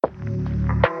Hello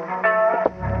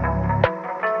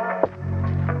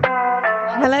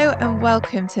and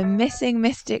welcome to Missing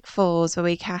Mystic Falls, where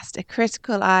we cast a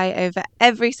critical eye over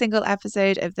every single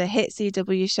episode of the hit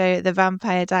CW show, The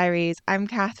Vampire Diaries. I'm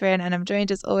Catherine and I'm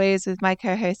joined as always with my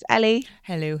co-host Ellie.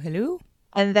 Hello, hello.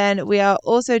 And then we are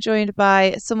also joined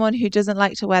by someone who doesn't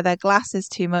like to wear their glasses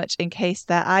too much in case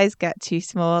their eyes get too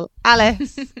small,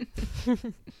 Alice.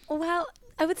 Well,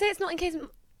 I would say it's not in case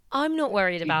I'm not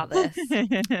worried about this.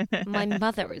 My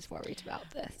mother is worried about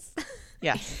this.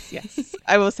 Yes.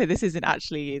 I will say this isn't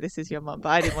actually you. This is your mum, but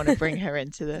I didn't want to bring her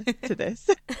into this.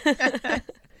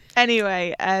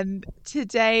 Anyway,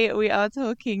 today we are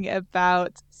talking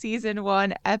about season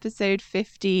 1, episode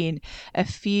 15, A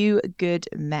Few Good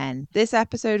Men. This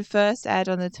episode first aired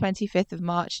on the 25th of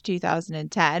March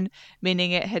 2010,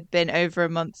 meaning it had been over a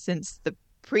month since the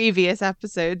previous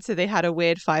episode, so they had a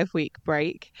weird 5-week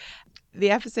break.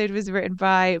 The episode was written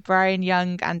by Brian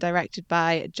Young and directed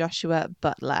by Joshua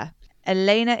Butler.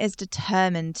 Elena is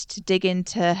determined to dig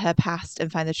into her past and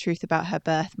find the truth about her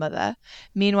birth mother.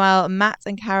 Meanwhile, Matt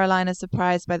and Caroline are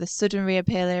surprised by the sudden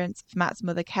reappearance of Matt's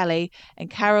mother, Kelly, and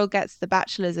Carol gets the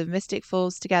bachelors of Mystic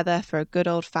Falls together for a good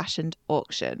old-fashioned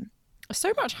auction.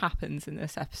 So much happens in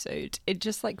this episode. It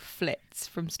just like flits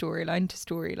from storyline to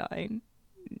storyline.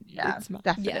 Yeah,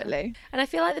 definitely. Yeah. And I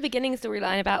feel like the beginning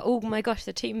storyline about, oh my gosh,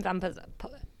 the tomb vampires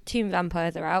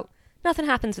are out. Nothing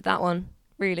happens with that one,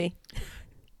 really.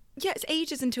 Yeah, it's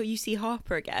ages until you see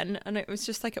Harper again, and it was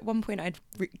just like at one point I'd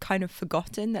kind of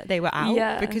forgotten that they were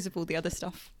out because of all the other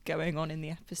stuff going on in the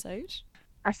episode.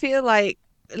 I feel like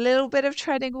a little bit of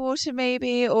treading water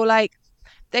maybe, or like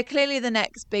they're clearly the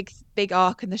next big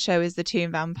arc in the show is the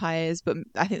Tomb Vampires, but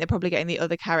I think they're probably getting the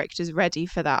other characters ready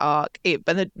for that arc.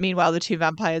 Meanwhile, the Tomb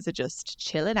Vampires are just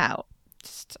chilling out.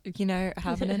 Just,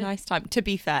 having a nice time. To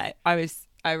be fair,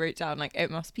 I wrote down like it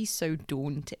must be so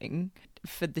daunting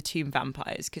for the Tomb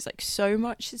Vampires because like so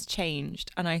much has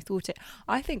changed, and I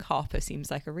think Harper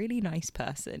seems like a really nice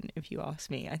person. If you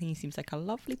ask me, I think he seems like a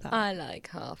lovely person. I like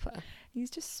Harper. He's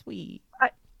just sweet.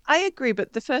 I agree,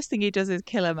 but the first thing he does is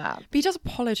kill a man. But he does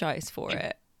apologise for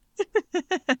it.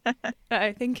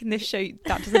 I think in this show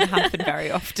that doesn't happen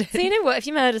very often. So you know what? If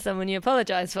you murder someone, you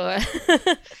apologise for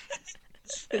it.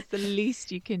 It's the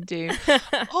least you can do.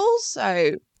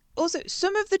 Also,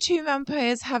 some of the Tomb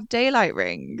Vampires have daylight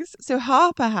rings. So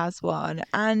Harper has one,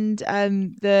 and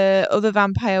the other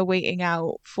vampire waiting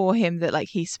out for him that like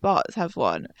he spots have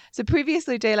one. So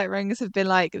previously, daylight rings have been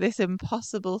like this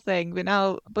impossible thing, but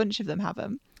now a bunch of them have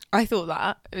them. I thought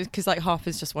that because like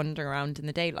Harper's just wandering around in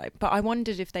the daylight, but I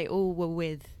wondered if they all were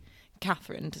with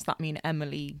Catherine. Does that mean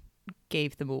Emily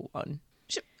gave them all one?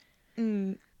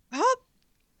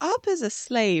 Harper's a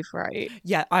slave, right?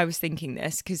 Yeah, I was thinking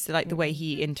this because like the way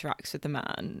he interacts with the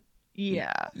man.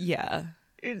 Yeah.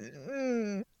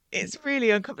 It's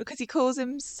really uncomfortable because he calls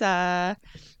him Sir,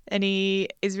 and he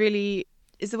is really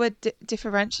the word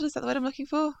differential. Is that the word I'm looking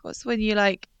for? What's when you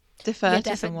like defer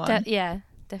to someone?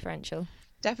 Differential.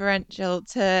 Deferential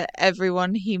to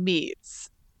everyone he meets,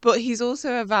 but he's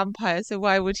also a vampire, so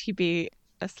why would he be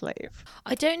a slave?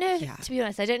 I don't know, to be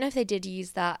honest, I don't know if they did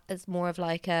use that as more of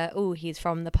like he's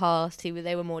from the past,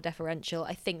 they were more deferential.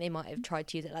 I think they might have tried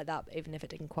to use it like that, but even if it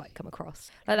didn't quite come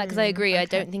across like that, because I agree, okay. I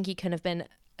don't think he can have been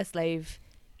a slave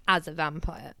as a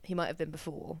vampire. He might have been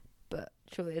before, but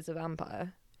surely as a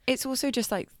vampire. It's also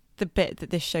just like the bit that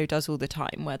this show does all the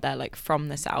time where they're like from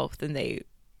the south and they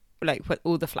like put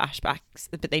all the flashbacks,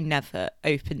 but they never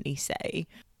openly say.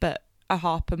 But a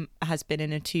Harper has been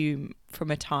in a tomb from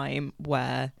a time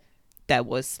where there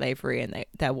was slavery and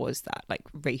there was that like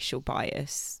racial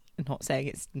bias. I'm not saying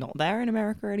it's not there in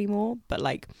America anymore, but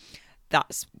like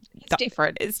it's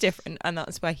different. It's different, and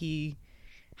that's where he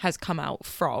has come out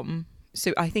from.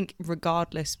 So I think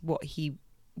regardless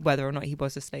whether or not he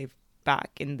was a slave back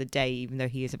in the day, even though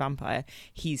he is a vampire,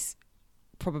 he's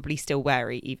probably still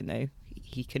wary, even though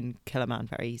he can kill a man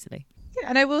very easily. Yeah,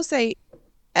 and I will say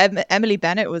Emily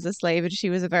Bennett was a slave and she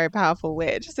was a very powerful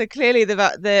witch. So clearly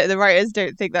the writers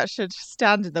don't think that should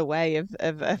stand in the way of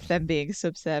them being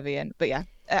subservient. But yeah,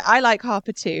 I like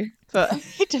Harper too, but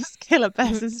he just kill a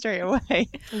person straight away.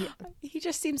 Yeah. He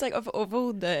just seems like of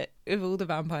all the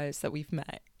vampires that we've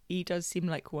met, he does seem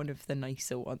like one of the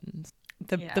nicer ones.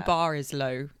 The bar is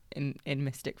low in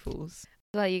Mystic Falls.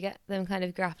 Well, you get them kind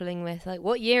of grappling with like,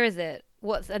 what year is it?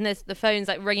 And there's the phone's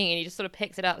like ringing and he just sort of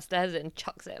picks it up, stares at it and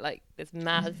chucks it like this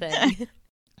mad thing.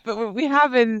 But we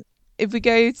haven't, if we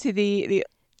go to the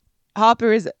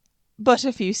Harper is but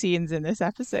a few scenes in this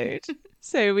episode.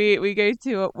 So we go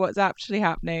to what's actually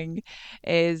happening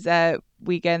is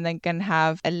we can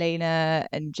have Elena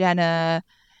and Jenna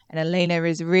and Elena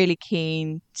is really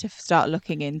keen to start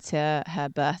looking into her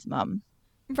birth mum.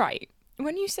 Right.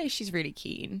 When you say she's really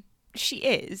keen, she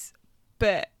is,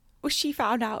 but she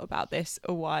found out about this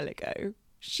a while ago.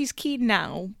 She's keen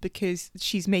now because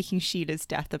she's making Sheila's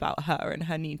death about her and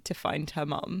her need to find her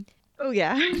mum. Oh,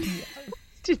 yeah.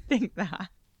 Did think that.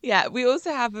 Yeah, we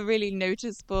also have a really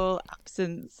noticeable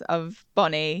absence of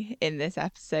Bonnie in this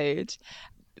episode,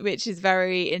 which is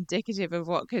very indicative of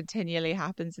what continually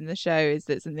happens in the show, is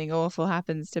that something awful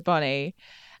happens to Bonnie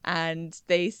and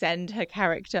they send her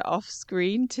character off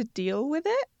screen to deal with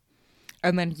it.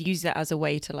 And then use it as a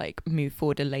way to like move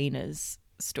forward Elena's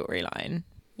storyline.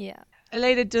 Yeah.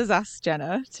 Elena does ask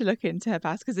Jenna to look into her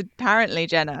past because apparently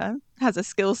Jenna has a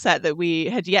skill set that we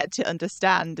had yet to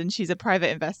understand, and she's a private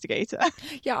investigator.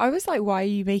 Yeah, I was like, why are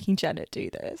you making Jenna do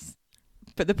this?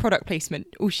 But the product placement,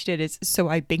 all she did is, so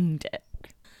I binged it.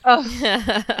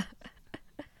 Oh,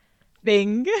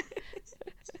 Bing.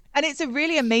 And it's a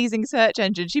really amazing search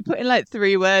engine. She put in like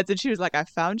 3 words and she was like, I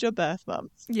found your birth mum.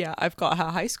 Yeah, I've got her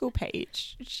high school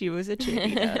page. She was a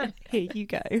cheerleader. Here you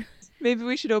go. Maybe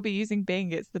we should all be using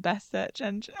Bing. It's the best search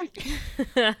engine.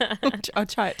 I'll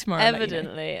try it tomorrow.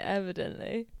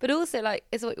 Evidently. But also, like,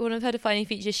 it's one of her defining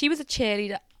features. She was a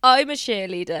cheerleader. I'm a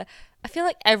cheerleader. I feel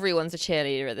like everyone's a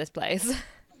cheerleader at this place.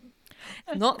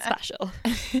 Not special.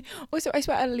 Also, I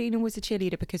swear Alina was a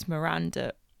cheerleader because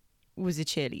Miranda was a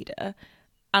cheerleader.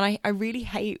 And I really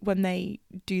hate when they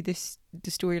do this,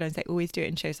 the storylines, they always do it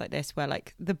in shows like this where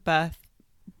like the birth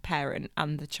parent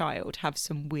and the child have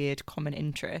some weird common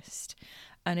interest.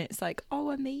 And it's like,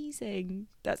 oh, amazing.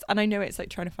 And I know it's like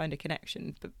trying to find a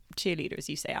connection, but cheerleader, as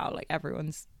you say, Al, like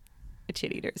everyone's a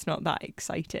cheerleader. It's not that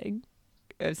exciting.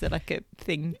 Is it like a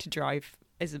thing to drive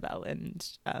Isabel and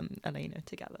Elena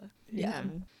together? Yeah.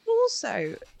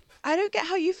 Also, I don't get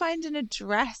how you find an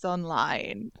address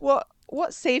online.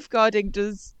 What safeguarding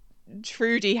does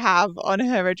Trudy have on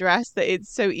her address that it's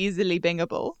so easily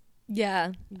bingable?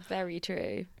 Yeah, very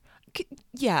true.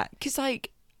 Yeah, because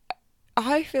like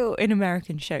I feel in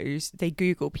American shows they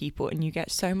Google people and you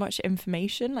get so much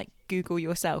information. Like Google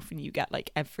yourself and you get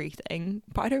like everything.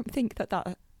 But I don't think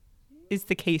that is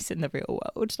the case in the real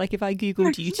world. Like if I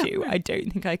Googled you two, I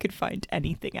don't think I could find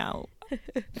anything out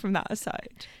from that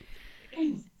aside.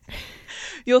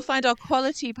 You'll find our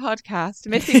quality podcast,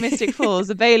 Missing Mystic Falls,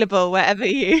 available wherever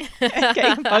you get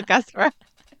your podcast from.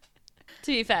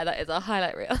 To be fair, that is our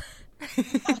highlight reel.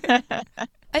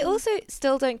 I also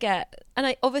still don't get, and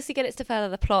I obviously get it's to further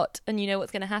the plot and you know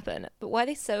what's going to happen, but why are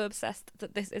they so obsessed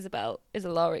that this Isabel is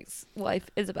Alaric's wife,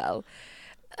 Isabel?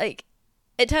 Like,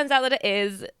 it turns out that it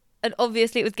is, and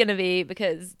obviously it was going to be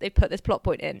because they put this plot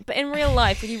point in. But in real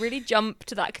life, would you really jump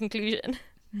to that conclusion?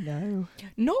 No.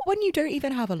 Not when you don't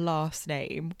even have a last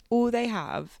name. All they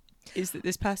have is that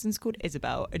this person's called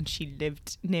Isabel and she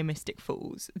lived near Mystic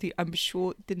Falls. I'm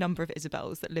sure the number of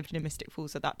Isabels that lived near Mystic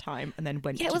Falls at that time and then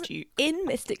went to Duke. In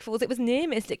Mystic Falls. It was near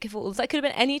Mystic Falls. That could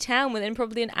have been any town within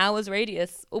probably an hour's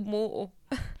radius or more.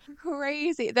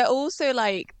 Crazy. They're also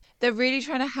like, they're really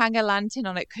trying to hang a lantern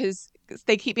on it because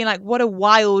they keep being like, what a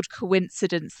wild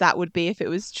coincidence that would be if it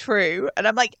was true. And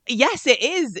I'm like, yes, it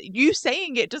is. You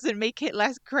saying it doesn't make it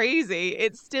less crazy.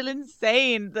 It's still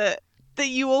insane that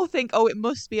you all think, oh, it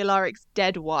must be Alaric's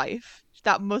dead wife.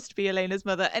 That must be Elena's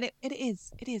mother. And it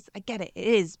is. It is. I get it. It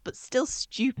is. But still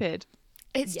stupid.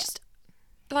 It's just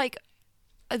like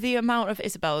the amount of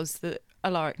Isabels that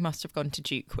Alaric must have gone to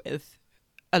Duke with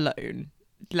alone,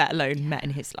 let alone met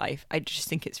in his life. I just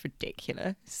think it's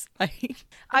ridiculous. Like,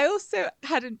 I also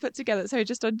hadn't put together, sorry,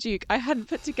 just on Duke, I hadn't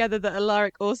put together that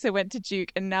Alaric also went to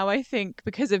Duke, and now I think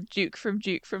because of Duke from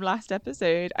last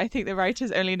episode, I think the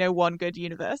writers only know one good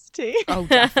university. oh,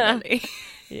 definitely.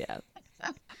 Yeah.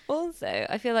 Also,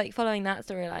 I feel like following that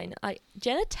storyline,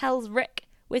 Jenna tells Rick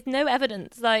with no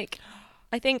evidence, like,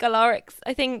 I think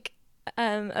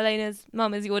Elena's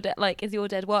mum is your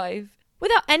dead wife.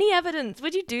 Without any evidence,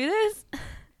 would you do this?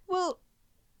 Well,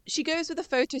 she goes with a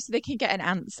photo so they can get an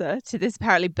answer to this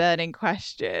apparently burning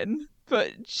question.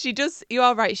 But she does, you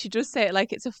are right, she does say it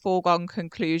like it's a foregone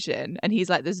conclusion. And he's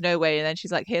like, there's no way. And then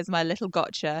she's like, here's my little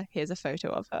gotcha. Here's a photo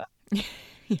of her.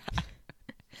 Yeah.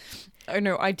 Oh,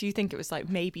 no, I do think it was like,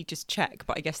 maybe just check.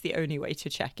 But I guess the only way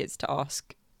to check is to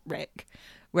ask Rick.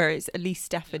 Whereas at least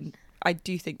Stefan, I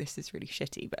do think this is really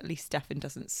shitty, but at least Stefan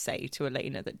doesn't say to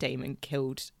Elena that Damon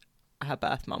killed her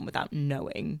birth mum without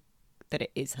knowing that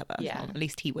it is her birth mum. At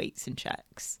least he waits and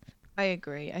checks. I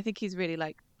agree. I think he's really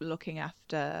like looking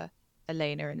after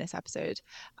Elena in this episode.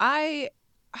 I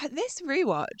this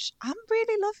rewatch, I'm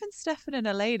really loving Stefan and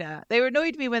Elena. They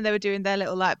annoyed me when they were doing their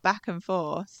little like back and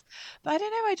forth, but I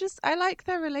don't know. I like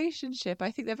their relationship.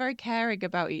 I think they're very caring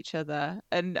about each other,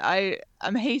 and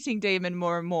I'm hating Damon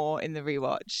more and more in the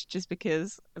rewatch just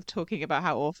because of talking about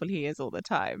how awful he is all the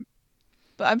time.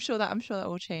 But I'm sure that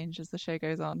will change as the show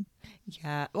goes on.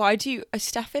 Yeah. Well, I do.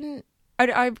 Stefan,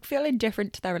 I feel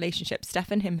indifferent to their relationship.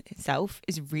 Stefan himself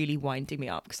is really winding me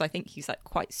up because I think he's like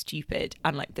quite stupid,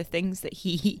 and like the things that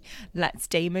he lets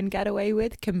Damon get away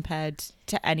with compared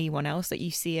to anyone else. That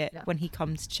you see it when he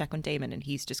comes to check on Damon, and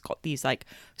he's just got these like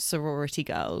sorority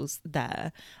girls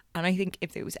there. And I think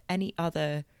if there was any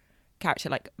other character,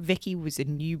 like Vicky was a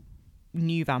new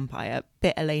vampire,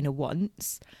 bit Elena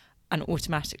once, and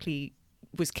automatically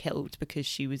was killed because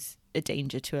she was a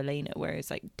danger to Elena, whereas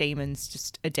like Damon's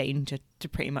just a danger to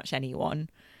pretty much anyone,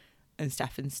 and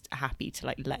Stefan's happy to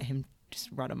like let him just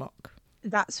run amok.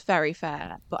 That's very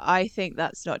fair, but I think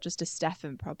that's not just a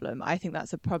Stefan problem. I think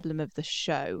that's a problem of the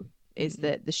show, is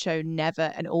that the show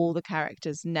never, and all the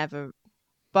characters never,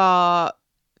 bar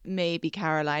maybe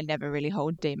Caroline, never really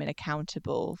hold Damon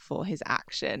accountable for his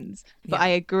actions. But I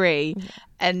agree,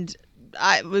 and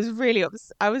I was really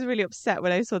upset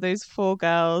when I saw those 4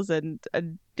 girls and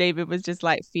David was just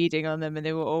like feeding on them, and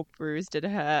they were all bruised and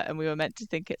hurt, and we were meant to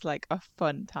think it's like a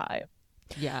fun time.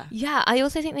 Yeah, I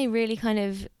also think they really kind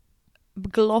of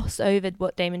gloss over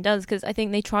what Damon does, because I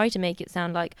think they try to make it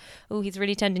sound like, oh, he's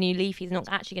really turned a new leaf, he's not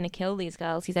actually going to kill these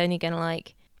girls, he's only going to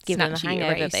like give them a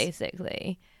hangover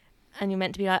basically. And you're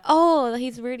meant to be like, oh,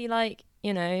 he's really like,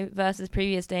 you know, versus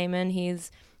previous Damon,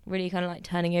 he's really kind of like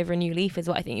turning over a new leaf, is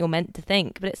what I think you're meant to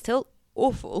think, but it's still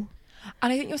awful.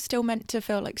 And I think you're still meant to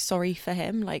feel like sorry for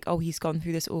him, like, oh, he's gone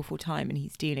through this awful time and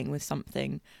he's dealing with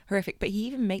something horrific. But he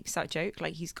even makes that joke,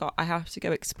 like, I have to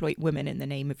go exploit women in the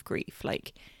name of grief.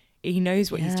 Like, he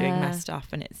knows what he's doing messed up,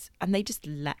 and they just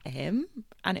let him,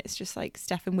 and it's just like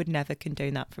Stefan would never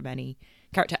condone that from any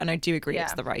character. And I do agree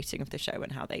it's the writing of the show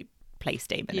and how they place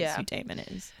Damon as who Damon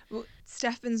is. Well,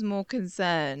 Stefan's more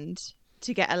concerned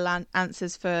to get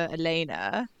answers for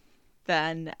Elena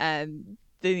than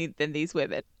these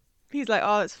women. He's like,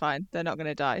 oh, it's fine, they're not going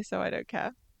to die, so I don't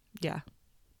care. Yeah.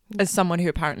 As someone who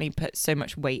apparently puts so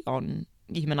much weight on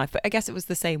human life, but I guess it was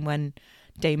the same when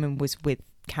Damon was with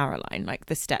Caroline. Like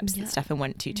the steps that Stefan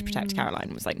went to protect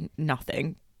Caroline was like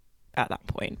nothing at that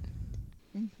point.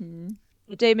 Mm-hmm.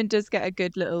 Damon does get a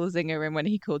good little zinger in when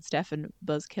he called Stefan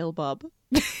Buzzkill Bob.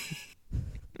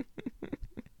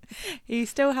 He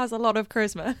still has a lot of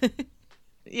charisma.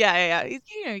 Yeah.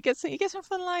 He gets some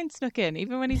fun lines snuck in,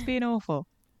 even when he's being awful.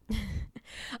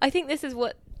 I think this is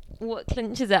what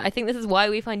clinches it. I think this is why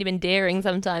we find him endearing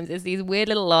sometimes, is these weird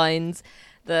little lines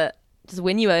that just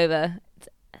win you over.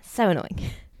 It's so annoying.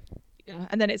 Yeah.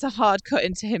 And then it's a hard cut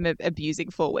into him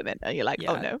abusing 4 women, and you're like,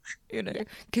 oh no. You know,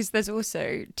 because there's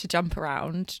also, to jump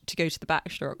around, to go to the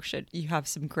Bachelor auction, you have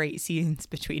some great scenes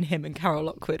between him and Carol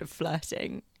Lockwood of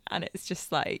flirting. And it's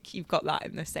just like, you've got that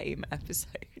in the same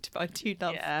episode. But I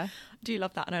do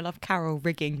love that. And I love Carol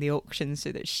rigging the auction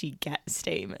so that she gets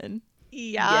Damon.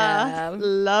 Yeah.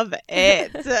 Love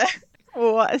it.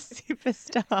 What a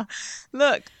superstar.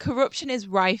 Look, corruption is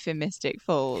rife in Mystic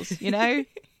Falls, you know?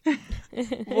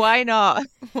 Why not?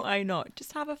 Why not?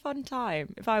 Just have a fun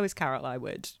time. If I was Carol, I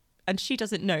would. And she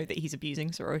doesn't know that he's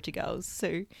abusing sorority girls.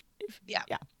 So, yeah.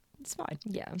 It's fine.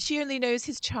 Yeah. She only knows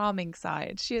his charming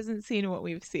side. She hasn't seen what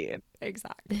we've seen.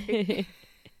 Exactly.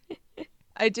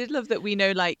 I did love that we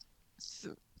know like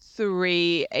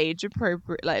 3 age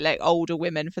appropriate, like older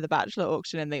women for the Bachelor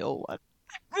auction, and they all won.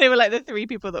 They were like the 3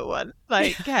 people that won,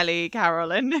 like Kelly,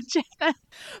 Carol, and Jenna.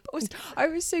 But I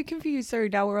was so confused. Sorry,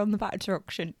 now we're on the Bachelor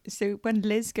auction. So when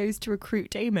Liz goes to recruit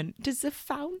Damon, does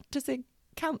a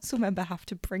council member have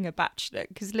to bring a bachelor?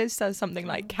 Because Liz says something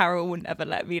like, Carol will never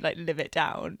let me like live it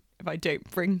down if I don't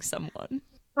bring someone.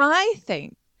 I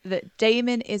think that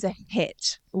Damon is a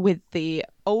hit with the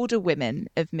older women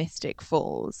of Mystic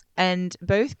Falls, and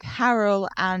both Carol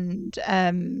and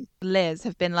Liz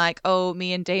have been like, oh,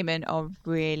 me and Damon are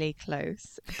really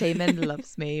close. Damon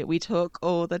loves me. We talk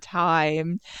all the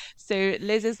time. So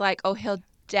Liz is like, oh, he'll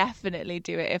definitely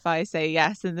do it if I say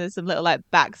yes. And there's some little like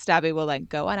backstabbing, well then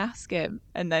go and ask him.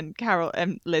 And then Carol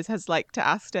and Liz has like to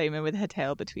ask Damon with her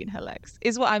tail between her legs,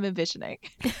 is what I'm envisioning.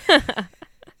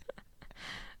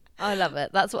 I love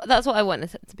it. That's what I want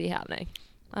to be happening.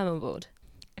 I'm on board.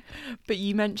 But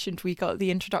you mentioned we got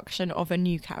the introduction of a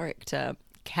new character,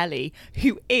 Kelly,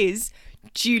 who is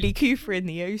Julie Cooper in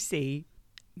the OC.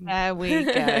 There we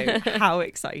go. How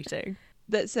exciting.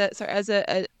 That's as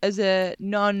a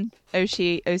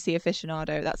non-OC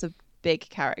aficionado, that's a big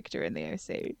character in the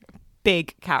OC.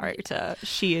 big character.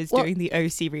 She is doing the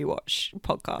OC rewatch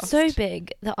podcast. So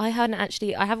big that I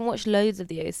haven't watched loads of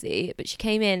the OC, but she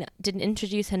came in, didn't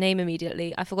introduce her name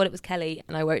immediately. I forgot it was Kelly,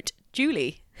 and I wrote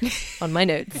Julie on my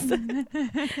notes.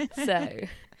 So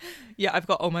yeah, I've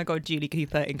got, oh my God, Julie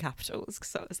Cooper in capitals,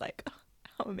 because I was like, oh,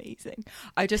 how amazing.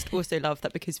 I just also love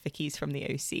that because Vicky's from the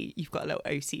OC, you've got a little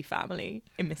OC family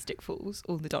in Mystic Falls.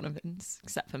 All the Donovans,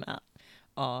 except for Matt,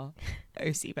 are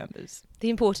OC members. The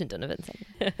important Donovans.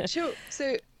 Sure.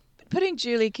 So putting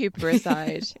Julie Cooper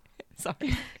aside,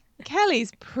 Sorry.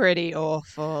 Kelly's pretty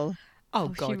awful. Oh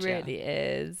God, she really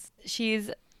is. She's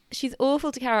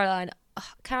awful to Caroline. Ugh,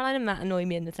 Caroline and Matt annoy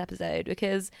me in this episode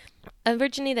because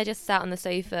originally they just sat on the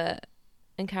sofa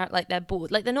and they're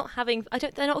bored, like they're not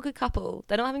a good couple,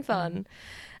 they're not having fun.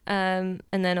 And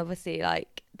then obviously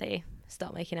like they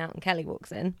start making out and Kelly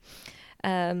walks in.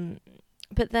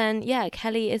 But then, yeah,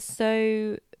 Kelly is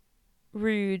so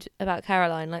rude about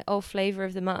Caroline, like, oh, flavour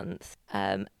of the month.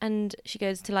 And she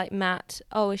goes to, like, Matt,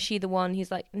 oh, is she the one? He's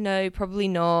like, no, probably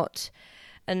not.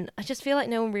 And I just feel like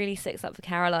no one really sticks up for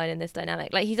Caroline in this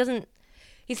dynamic. Like, he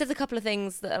says a couple of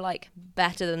things that are, like,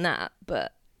 better than that,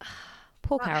 but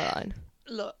poor Caroline.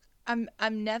 Look, I'm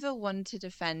never one to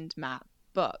defend Matt,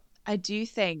 but I do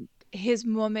think his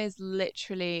mum is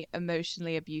literally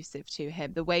emotionally abusive to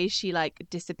him. The way she like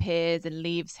disappears and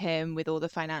leaves him with all the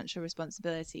financial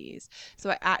responsibilities. So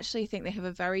I actually think they have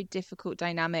a very difficult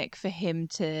dynamic for him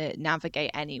to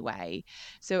navigate anyway.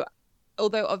 So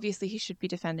although obviously he should be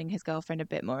defending his girlfriend a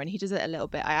bit more, and he does it a little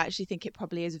bit, I actually think it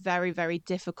probably is very, very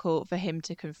difficult for him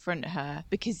to confront her,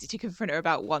 because to confront her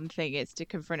about one thing is to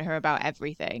confront her about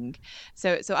everything.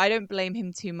 So I don't blame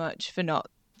him too much for not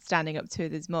standing up to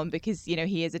his mum, because you know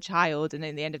he is a child, and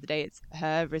at the end of the day it's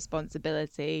her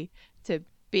responsibility to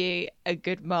be a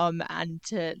good mum and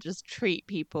to just treat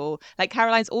people like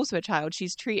Caroline's also a child.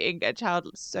 She's treating a child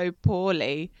so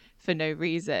poorly for no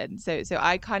reason. So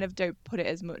I kind of don't put it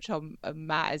as much on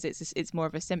Matt as it's more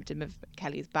of a symptom of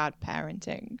Kelly's bad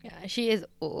parenting. Yeah, she is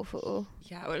awful.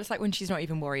 Yeah, well, it's like when she's not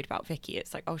even worried about Vicky,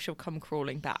 it's like, oh, she'll come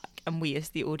crawling back, and we as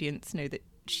the audience know that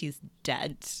she's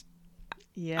dead.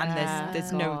 Yeah, and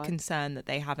there's no concern that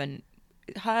they haven't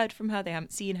heard from her, they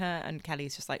haven't seen her, and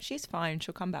Kelly's just like, she's fine,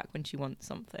 she'll come back when she wants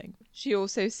something. She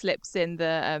also slips in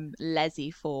the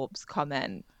Leslie Forbes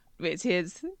comment, which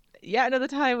is yet another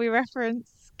time we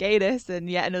reference gayness and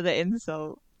yet another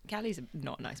insult. Kelly's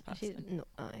not a nice person. She's not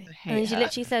nice. And then she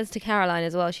literally says to Caroline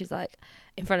as well, she's like,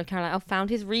 in front of Caroline, I found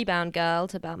his rebound girl,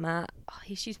 to about Matt. Oh,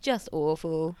 she's just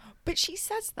awful. But she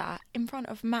says that in front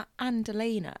of Matt and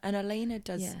Elena, and Elena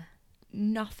does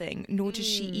nothing, nor does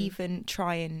she even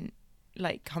try and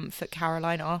like comfort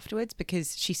Caroline afterwards,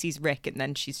 because she sees Rick and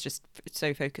then she's just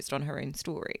so focused on her own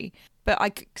story. But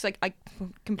I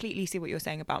completely see what you're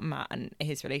saying about Matt and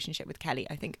his relationship with Kelly.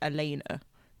 I think Elena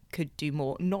could do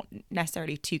more, not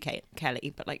necessarily to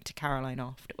Kelly, but like to Caroline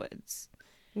afterwards.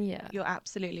 Yeah, you're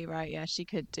absolutely right. Yeah, she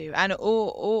could do. And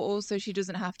or also she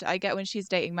doesn't have to. I get when she's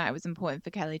dating Matt, it was important for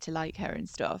Kelly to like her and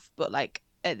stuff, but like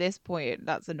at this point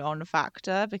that's a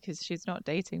non-factor because she's not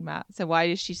dating Matt. So why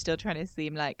is she still trying to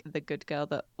seem like the good girl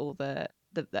that all that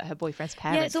her boyfriend's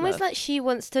parents yeah, it's almost love? like she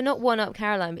wants to not one up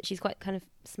Caroline, but she's quite kind of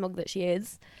smug that she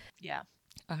is. Yeah,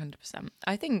 100%.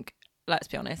 I think, let's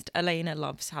be honest, Elena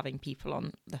loves having people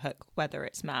on the hook, whether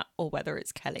it's Matt or whether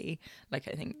it's Kelly. Like,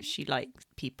 I think she likes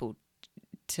people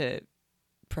to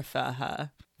prefer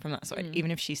her from that side, even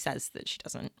if she says that she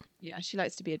doesn't. Yeah, she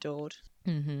likes to be adored.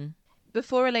 Mm-hmm.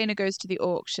 Before Elena goes to the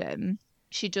auction,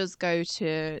 she does go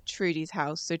to Trudy's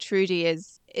house. So Trudy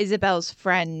is Isabel's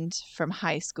friend from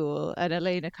high school, and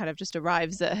Elena kind of just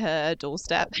arrives at her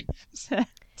doorstep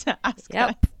to ask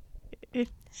her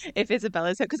if Isabel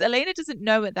is her. Because Elena doesn't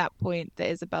know at that point that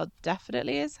Isabel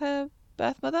definitely is her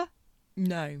birth mother.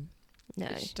 No,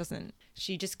 she doesn't.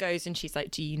 She just goes and she's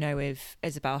like, do you know if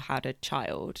Isabel had a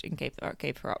child and gave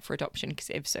her up for adoption? Because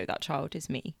if so, that child is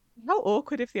me. How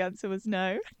awkward if the answer was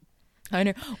no. I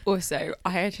know. Also,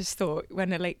 I just thought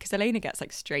because Elena gets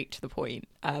like straight to the point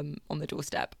on the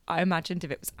doorstep. I imagined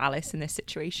if it was Alice in this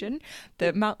situation, the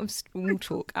amount of small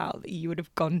talk out that you would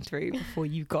have gone through before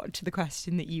you got to the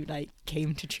question that you like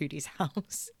came to Trudy's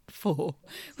house for.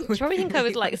 I probably think I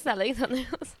was like selling something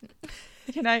else.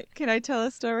 Can I tell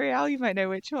a story, Al? You might know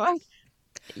which one.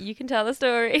 You can tell the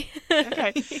story.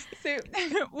 Okay. So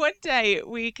one day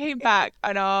we came back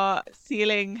and our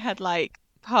ceiling had like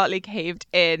partly caved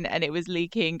in and it was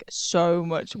leaking so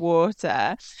much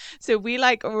water. So we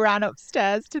like ran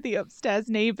upstairs to the upstairs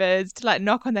neighbours to like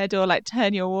knock on their door, like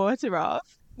turn your water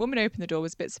off. Woman opened the door,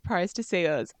 was a bit surprised to see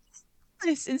us.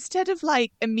 Alice, instead of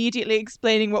like immediately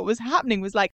explaining what was happening,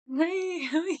 was like, "Hey,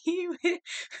 how are you?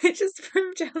 We're just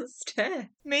from downstairs."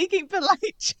 making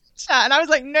polite chat. And I was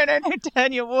like, no,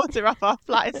 turn your water off. Our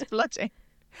flat is flooding.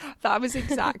 That was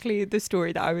exactly the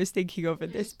story that I was thinking of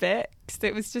in this bit. 'Cause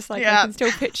it was just like, Yeah. I can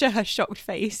still picture her shocked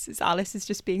face as Alice is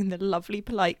just being the lovely,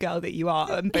 polite girl that you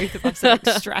are. And both of us are like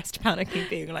stressed, panicking,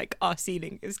 being like, our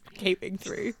ceiling is caving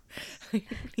through.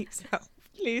 Please help.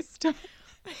 Please stop.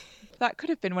 That could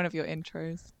have been one of your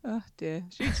intros. Oh dear.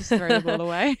 Should we just throw the ball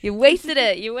away? You wasted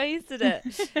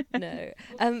it. No.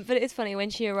 But it is funny when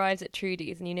she arrives at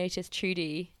Trudy's and you notice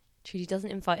Trudy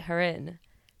doesn't invite her in.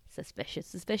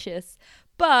 Suspicious.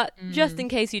 But just in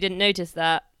case you didn't notice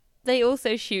that, they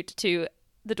also shoot to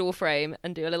the door frame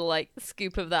and do a little like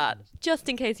scoop of that, just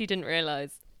in case you didn't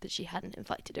realise that she hadn't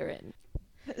invited her in.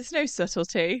 There's no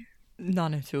subtlety.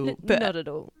 None at all. Not at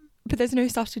all. But there's no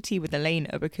subtlety with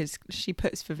Elena because she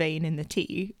puts Vervain in the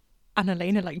tea and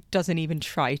Elena like doesn't even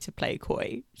try to play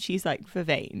coy. She's like,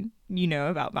 Vervain, you know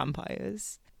about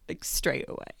vampires, like straight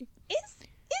away.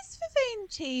 Is Vervain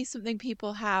tea something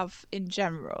people have in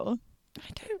general?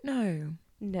 I don't know.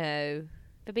 No.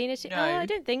 Babina, No. I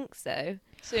don't think so.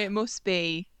 So it must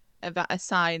be a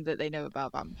sign that they know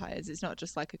about vampires. It's not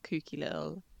just like a kooky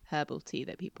little herbal tea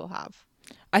that people have.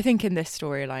 I think in this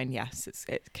storyline, yes,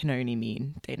 it can only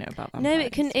mean they know about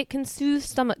vampires. No, it can soothe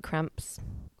stomach cramps.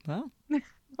 Well,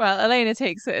 Well, Elena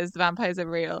takes it as the vampires are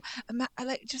real.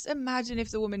 Just imagine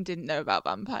if the woman didn't know about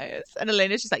vampires, and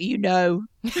Elena's just like, you know.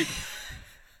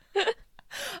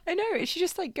 I know. She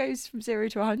just like goes from 0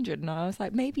 to 100, and I was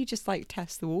like, maybe just like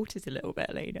test the waters a little bit,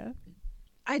 Elena.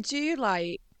 I do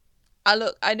like. I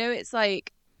know it's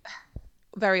like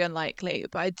very unlikely,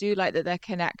 but I do like that they're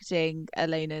connecting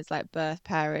Elena's like birth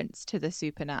parents to the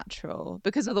supernatural,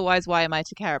 because otherwise, why am I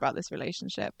to care about this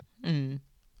relationship?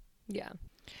 Yeah.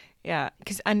 Yeah,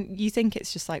 and you think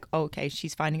it's just like, oh, okay,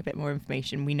 she's finding a bit more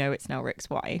information. We know it's now Rick's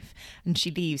wife, and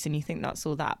she leaves, and you think that's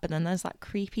all that. But then there's that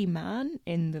creepy man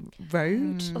in the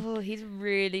road. Oh, he's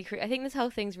really creepy. I think this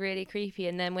whole thing's really creepy.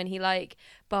 And then when he like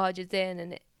barges in,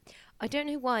 and I don't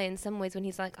know why. In some ways, when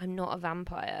he's like, "I'm not a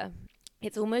vampire,"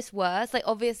 it's almost worse. Like,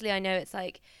 obviously, I know it's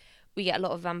like we get a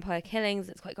lot of vampire killings.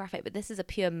 It's quite graphic, but this is a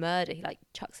pure murder. He like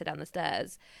chucks her down the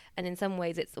stairs, and in some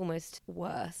ways, it's almost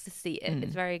worse to see it.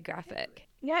 It's very graphic.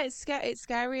 Yeah, it's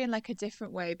scary in like a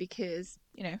different way, because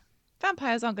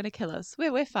vampires aren't going to kill us.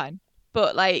 We're fine.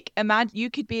 But like, imagine you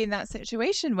could be in that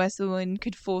situation where someone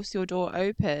could force your door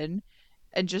open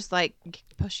and just like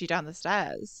push you down the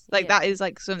stairs. Like that is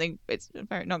like something, it's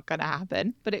very not going to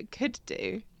happen, but it could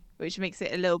do, which makes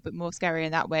it a little bit more scary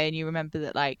in that way. And you remember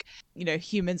that like,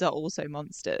 humans are also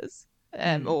monsters.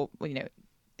 Or,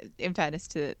 in fairness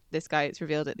to this guy, it's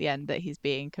revealed at the end that he's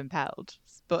being compelled.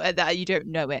 But at that, you don't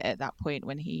know it at that point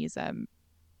when he's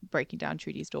breaking down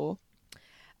Trudy's door.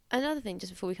 Another thing,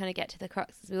 just before we kind of get to the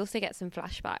crux, is we also get some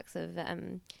flashbacks of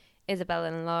Isabel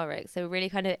and Alaric. So we're really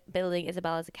kind of building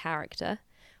Isabel as a character.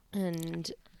 And,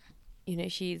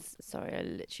 she's... Sorry, I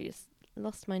literally just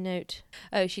lost my note.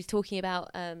 Oh, she's talking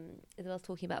about... Isabel's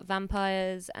talking about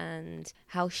vampires and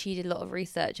how she did a lot of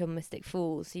research on Mystic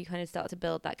Falls. So you kind of start to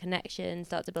build that connection,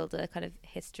 start to build a kind of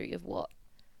history of what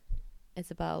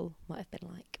Isabel might have been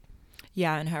like.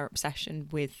 Yeah, and her obsession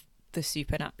with the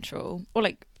supernatural, or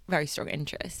like very strong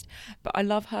interest. But I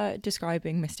love her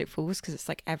describing Mystic Falls because it's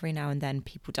like every now and then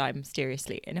people die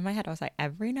mysteriously. And in my head, I was like,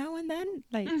 every now and then?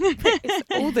 Like,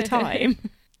 it's all the time.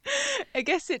 I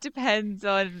guess it depends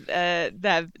on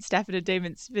Stefan and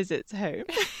Damon's visits home.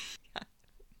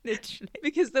 Literally.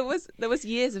 Because there was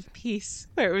years of peace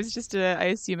where it was just I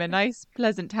assume a nice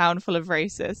pleasant town full of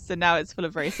racists, and now it's full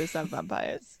of racists and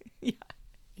vampires.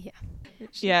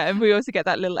 Yeah, and we also get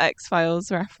that little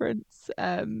X-Files reference.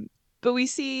 But we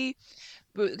see,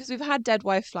 because we've had dead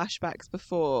wife flashbacks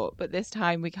before, but this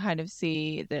time we kind of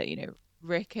see that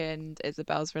Rick and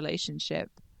Isabel's relationship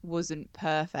wasn't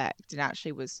perfect and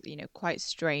actually was quite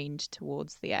strained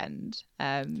towards the end,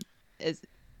 as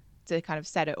to kind of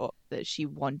set it up that she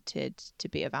wanted to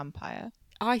be a vampire.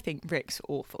 I think Rick's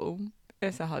awful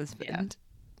as a husband.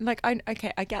 Yeah. Like,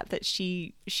 I get that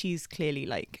she's clearly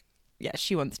like, yeah,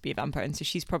 she wants to be a vampire, and so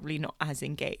she's probably not as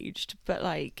engaged. But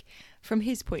like, from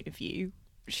his point of view,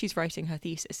 she's writing her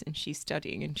thesis and she's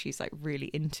studying and she's like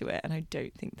really into it, and I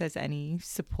don't think there's any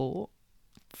support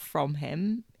from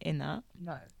him in that.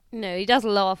 No, he does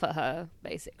laugh at her,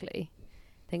 basically.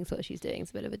 Thinks what she's doing is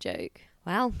a bit of a joke.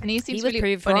 Wow. And he seems was really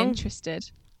proved wrong.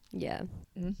 uninterested. Yeah.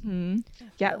 Mm-hmm.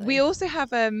 Yeah, Definitely. we also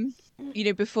have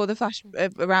before the flash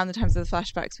around the times of the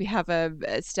flashbacks, we have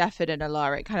Stefan and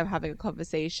Alaric kind of having a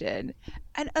conversation,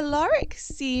 and Alaric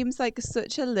seems like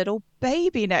such a little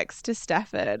baby next to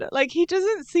Stefan. Like, he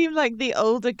doesn't seem like the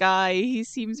older guy. He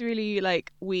seems really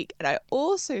like weak. And I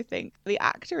also think the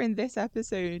actor in this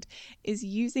episode is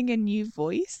using a new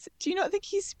voice. Do you not think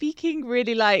he's speaking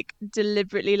really like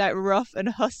deliberately like rough and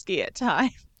husky at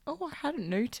times? Oh, I hadn't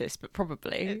noticed, but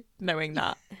probably knowing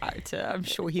that actor, I'm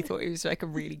sure he thought it was like a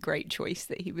really great choice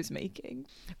that he was making.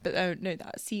 But no,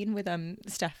 that scene with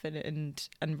Stefan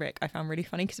and Rick, I found really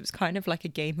funny because it was kind of like a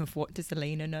game of what does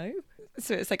Elena know?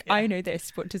 So it's like, I know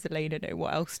this. What does Elena know?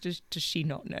 What else does she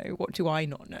not know? What do I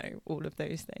not know? All of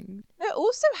those things. They're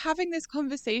also having this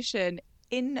conversation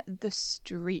in the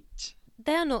street.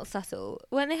 They are not subtle.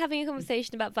 Weren't they having a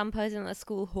conversation about vampires in their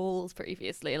school halls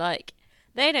previously? Like,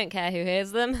 they don't care who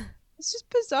hears them. It's just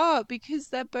bizarre because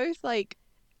they're both like,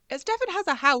 Stefan has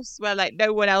a house where like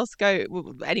no one else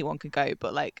well, anyone can go,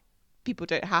 but like people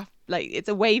don't have, like, it's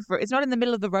away for, it's not in the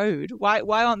middle of the road. Why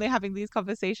aren't they having these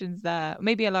conversations there?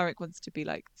 Maybe Alaric wants to be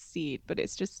like seen, but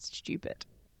it's just stupid.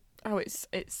 Oh,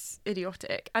 it's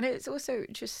idiotic. And it's also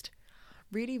just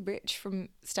really rich from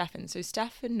Stefan. So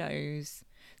Stefan's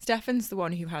the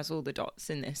one who has all the dots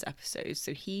in this episode.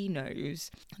 So he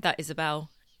knows that Isabel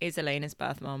is Elena's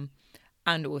birth mom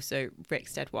and also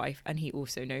Rick's dead wife. And he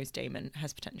also knows Damon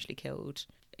has potentially killed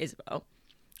Isabel.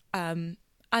 And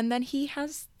then he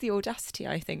has the audacity,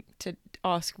 I think, to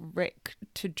ask Rick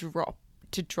to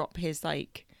drop his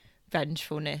like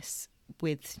vengefulness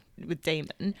with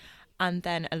Damon, and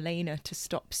then Elena to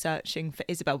stop searching for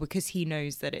Isabel because he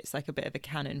knows that it's like a bit of a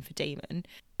canon for Damon.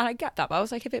 And I get that, but I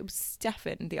was like, if it was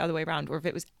Stefan the other way around, or if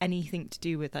it was anything to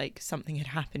do with like something had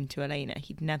happened to Elena,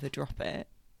 he'd never drop it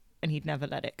and he'd never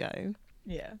let it go.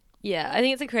 Yeah. Yeah, I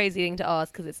think it's a crazy thing to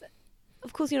ask because it's,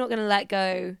 of course, you're not going to let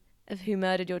go of who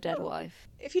murdered your dead wife.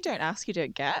 If you don't ask, you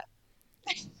don't get.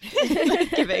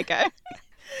 Give it a go.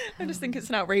 I just think it's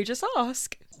an outrageous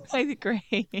ask. I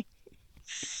agree.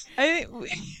 I think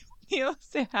we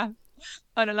also have,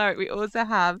 on Alaric, we also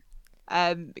have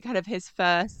kind of his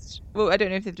first, well, I don't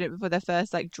know if they've done it before, their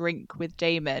first like drink with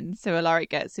Damon. So Alaric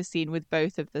gets a scene with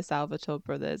both of the Salvatore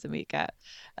brothers, and we get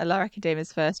Alaric and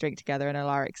Damon's first drink together, and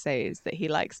Alaric says that he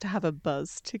likes to have a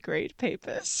buzz to grade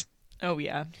papers. Oh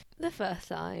yeah. The first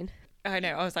sign. I know,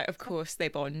 I was like, of course they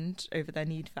bond over their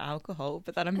need for alcohol,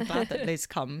 but then I'm glad that Liz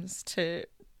comes to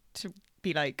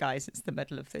be like, guys, it's the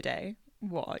middle of the day.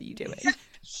 What are you doing?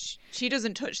 She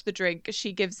doesn't touch the drink.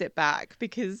 She gives it back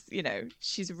because, you know,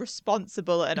 she's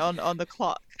responsible and on the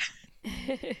clock.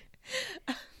 Can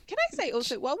I say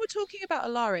also, while we're talking about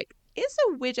Alaric, is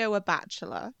a widow a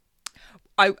bachelor?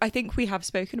 I think we have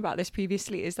spoken about this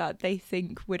previously, is that they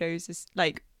think widows is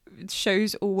like,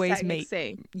 shows always make,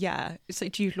 yeah, it's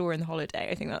like Jude Law in The Holiday.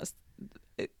 I think that's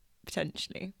it,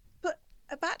 potentially. But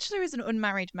a bachelor is an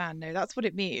unmarried man, no, that's what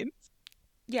it means.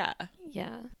 Yeah.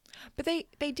 Yeah. But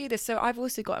they do this. So I've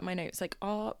also got in my notes, like,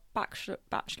 are bachelor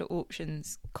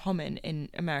auctions common in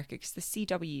America? Because the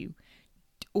CW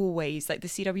always, like, the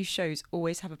CW shows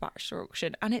always have a bachelor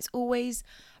auction, and it's always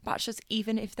bachelors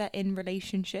even if they're in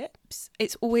relationships.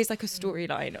 It's always like a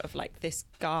storyline of like this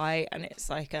guy, and it's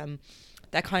like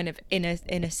they're kind of in a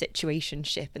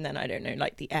situationship, and then I don't know,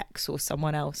 like the ex or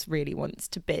someone else really wants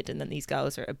to bid, and then these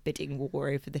girls are at a bidding war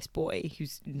over this boy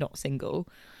who's not single.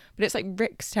 But it's like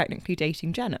Rick's technically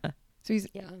dating Jenna, so he's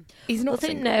not also,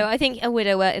 single. no, I think a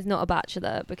widower is not a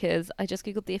bachelor because I just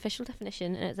googled the official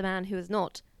definition and it's a man who is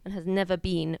not and has never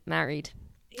been married.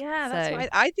 Yeah, that's why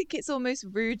I think it's almost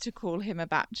rude to call him a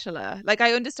bachelor. Like,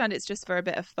 I understand it's just for a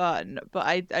bit of fun, but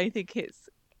I think it's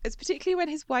particularly when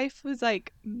his wife was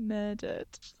like murdered.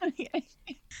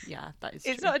 Yeah, that is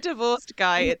It's true. not a divorced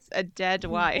guy, it's a dead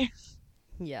wife.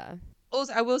 Yeah.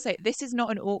 Also, I will say, this is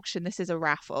not an auction, this is a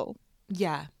raffle.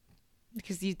 Yeah,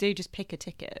 because they just pick a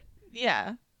ticket.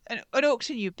 Yeah. An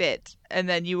auction, you bid, and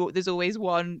then there's always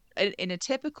one in a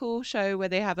typical show where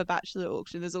they have a bachelor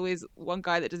auction. There's always one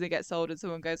guy that doesn't get sold, and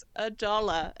someone goes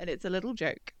 $1, and it's a little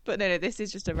joke. But no, this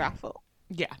is just a raffle.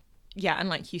 Yeah, and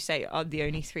like you say, are the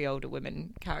only 3 older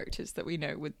women characters that we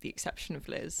know, with the exception of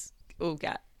Liz, all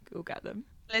get them.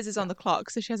 Liz is on the clock,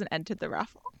 so she hasn't entered the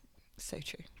raffle. So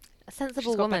true. A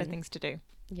sensible She's got woman. better things to do.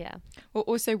 Yeah. Well,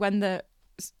 also when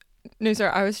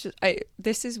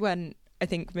this is when I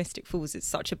think Mystic Falls is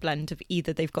such a blend of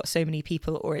either they've got so many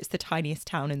people or it's the tiniest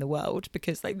town in the world,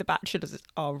 because like the bachelors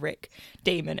are Rick,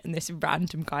 Damon, and this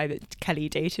random guy that Kelly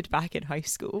dated back in high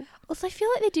school. Also, I feel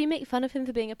like they do make fun of him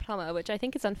for being a plumber, which I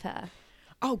think is unfair.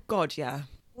 Oh God, yeah.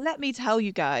 Let me tell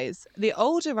you guys, the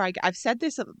older I get, I've said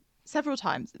this several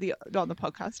times, not on the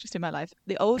podcast, just in my life.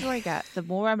 The older I get, the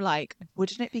more I'm like,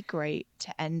 wouldn't it be great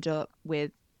to end up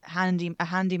with a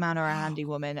handyman or a handy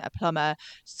woman, a plumber,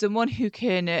 someone who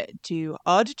can do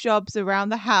odd jobs around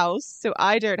the house, so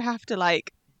I don't have to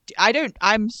like.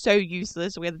 I'm so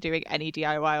useless with doing any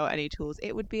DIY or any tools.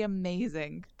 It would be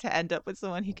amazing to end up with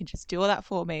someone who can just do all that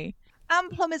for me.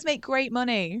 And plumbers make great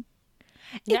money.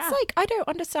 It's like, I don't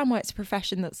understand why it's a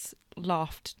profession that's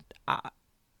laughed at.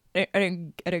 I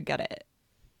don't get it.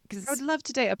 I would love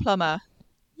to date a plumber.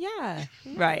 Yeah.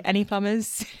 Right. Any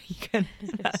plumbers? You can.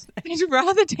 I'd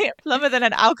rather date a plumber than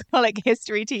an alcoholic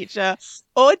history teacher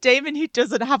or Damon who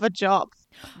doesn't have a job.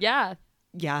 Yeah.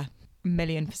 Yeah.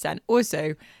 1,000,000%.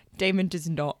 Also, Damon does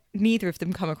not, neither of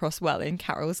them come across well in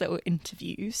Carol's little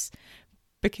interviews,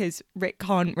 because Rick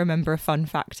can't remember a fun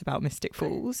fact about Mystic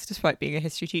Falls, despite being a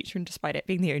history teacher and despite it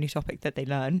being the only topic that they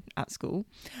learn at school.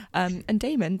 And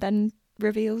Damon then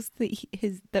reveals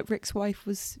that Rick's wife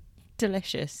was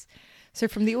delicious. So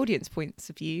from the audience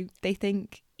points of view, they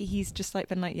think he's just like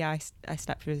been like, yeah, I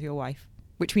slept with your wife,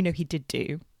 which we know he did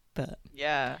do, but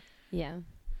yeah.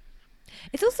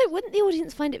 It's also, wouldn't the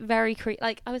audience find it very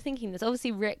like, I was thinking this,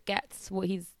 obviously Rick gets what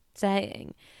he's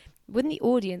saying. Wouldn't the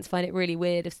audience find it really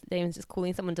weird if Damon's just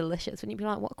calling someone delicious? Wouldn't you be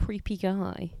like, what a creepy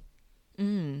guy?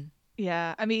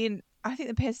 Yeah, I mean, I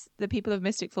think the people of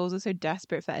Mystic Falls are so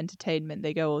desperate for entertainment,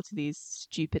 they go all to these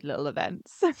stupid little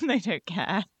events and they don't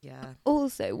care. yeah.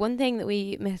 Also, one thing that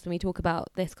we missed when we talk about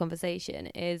this conversation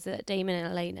is that Damon and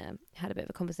Elena had a bit of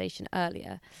a conversation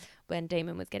earlier when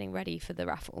Damon was getting ready for the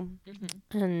raffle.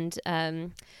 And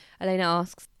Elena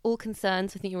asks, all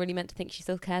concerned, so I think you're really meant to think she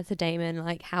still cares for Damon,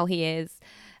 like how he is.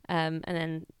 And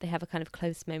then they have a kind of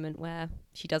close moment where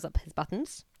she does up his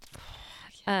buttons.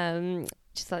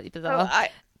 Just slightly bizarre. Oh,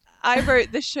 I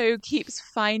wrote, the show keeps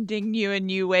finding new and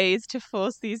new ways to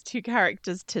force these two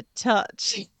characters to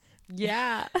touch.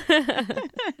 Yeah.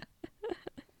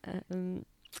 And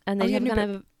they have kind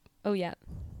of... Oh, yeah.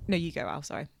 No, you go, Al,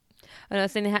 sorry. And I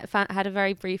was saying they had a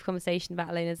very brief conversation about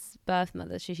Elena's birth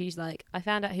mother. So she's like, I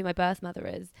found out who my birth mother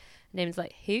is. And Damon's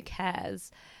like, who cares?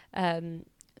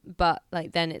 But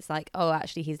like then it's like, oh,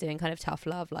 actually he's doing kind of tough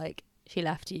love. Like, she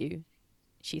left you.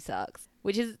 She sucks.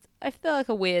 Which is, I feel like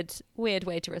a weird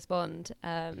way to respond,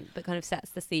 but kind of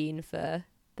sets the scene for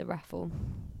the raffle.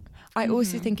 I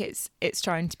also think it's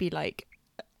trying to be like,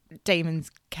 Damon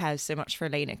cares so much for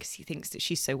Elena because he thinks that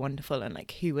she's so wonderful, and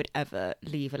like, who would ever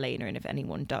leave Elena, and if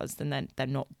anyone does, then they're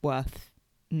not worth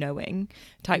knowing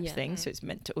type thing. So it's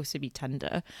meant to also be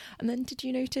tender. And then did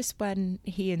you notice when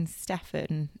he and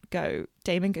Stefan go,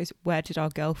 Damon goes, where did our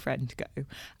girlfriend go?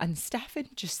 And Stefan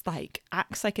just like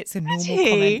acts like it's a normal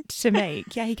comment to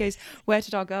make. Yeah, he goes, where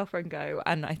did our girlfriend go?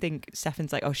 And I think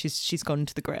Stefan's like, oh, she's gone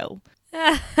to the grill.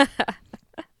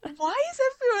 Why is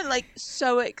everyone like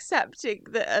so accepting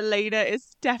that Elena is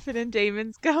Stefan and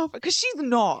Damon's girlfriend? Because she's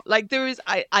not. Like, there is,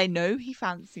 I know he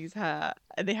fancies her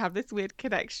and they have this weird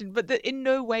connection, but in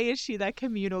no way is she their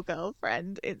communal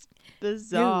girlfriend. It's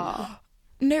bizarre.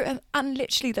 No, and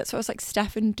literally that's what I was like,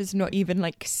 Stefan does not even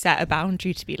like set a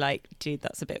boundary to be like, dude,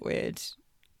 that's a bit weird.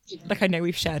 Like, I know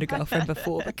we've shared a girlfriend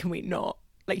before, but can we not?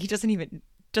 Like, he doesn't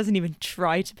even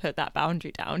try to put that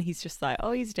boundary down. He's just like,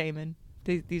 oh, he's Damon.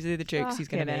 These are the jokes he's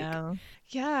going to make.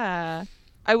 Yeah.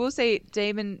 I will say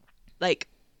Damon, like,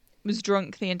 was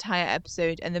drunk the entire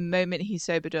episode, and the moment he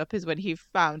sobered up is when he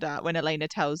found out, when Elena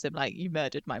tells him, like, you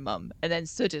murdered my mum. And then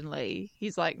suddenly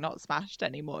he's, like, not smashed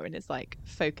anymore and is, like,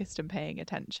 focused and paying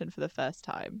attention for the first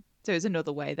time. So it's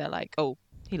another way they're like, oh,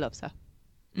 he loves her.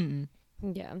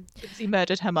 Yeah. Because he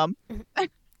murdered her mum.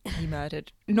 He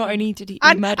murdered. Not only did he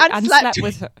murder and slept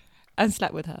with her. And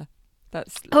slept with her.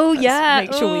 Let's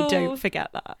make sure we don't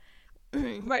forget that.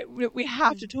 Right, we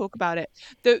have to talk about it.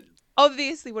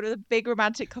 Obviously, one of the big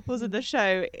romantic couples in the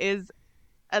show is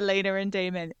Elena and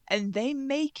Damon, and they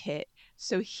make it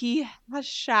so he has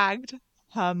shagged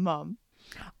her mum.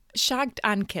 Shagged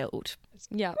and killed.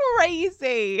 Yeah.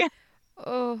 Crazy.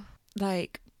 Oh,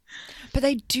 like, but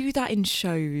they do that in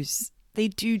shows. They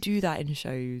do that in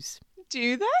shows.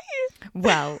 Do they?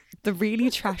 Well, the really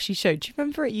trashy show. Do you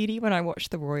remember at uni when I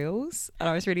watched The Royals and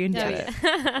I was really into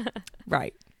it?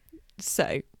 Right.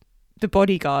 So, the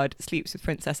bodyguard sleeps with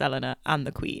Princess Eleanor and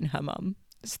the Queen, her mum.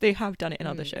 So they have done it in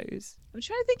other shows. I'm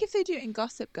trying to think if they do it in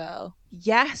Gossip Girl.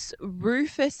 Yes,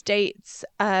 Rufus dates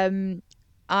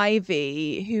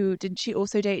Ivy, who didn't she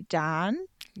also date Dan?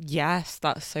 Yes,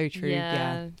 that's so true.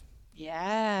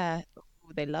 Yeah. Oh,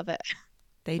 they love it.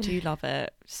 They do love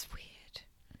it. It's weird.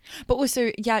 But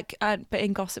also, yeah, but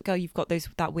in Gossip Girl, you've got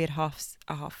that weird half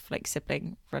like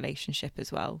sibling relationship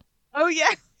as well. Oh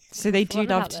yeah. So they do What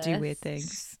love about to do this? weird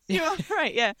things. You're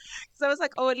right, yeah. So I was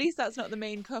like, oh, at least that's not the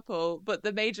main couple, but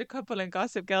the major couple in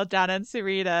Gossip Girl, Dan and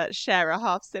Serena, share a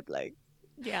half sibling.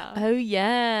 Yeah. Oh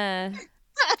yeah.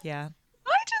 Yeah.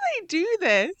 Why do they do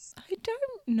this? I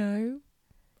don't know.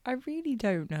 I really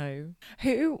don't know.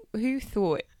 Who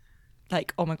thought,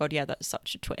 like, oh my God, yeah, that's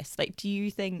such a twist. Like, do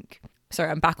you think... Sorry,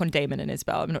 I'm back on Damon and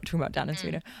Isabel. I'm not talking about Dan and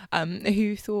Serena.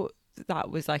 Who thought that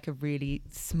was like a really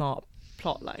smart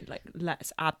plot line? Like,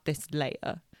 let's add this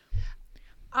later.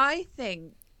 I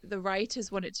think the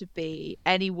writers want it to be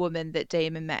any woman that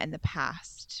Damon met in the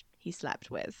past he slept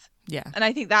with. Yeah. And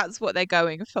I think that's what they're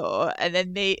going for. And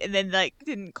then they like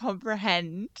didn't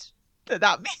comprehend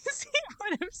that means he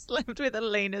would have slept with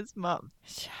Elena's mum.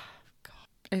 God,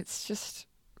 it's just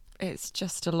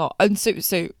a lot. And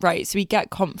so right, so we get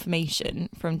confirmation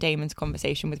from Damon's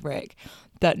conversation with Rick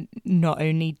that not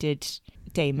only did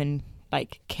Damon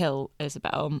like kill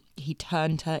Isabel, he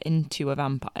turned her into a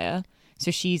vampire. So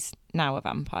she's now a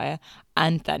vampire,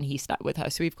 and then he slept with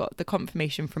her. So we've got the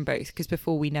confirmation from both, because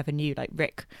before we never knew. Like,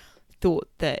 Rick thought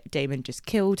that Damon just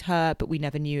killed her, but we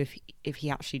never knew if he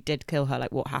actually did kill her,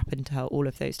 like what happened to her, all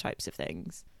of those types of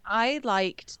things. I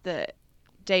liked that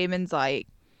Damon's like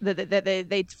that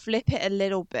they'd flip it a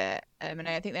little bit, and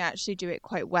I think they actually do it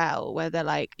quite well, where they're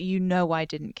like, you know, I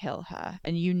didn't kill her,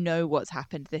 and you know what's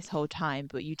happened this whole time,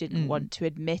 but you didn't want to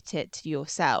admit it to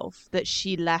yourself, that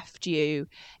she left you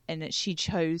and that she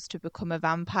chose to become a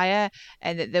vampire,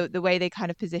 and that the way they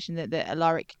kind of position that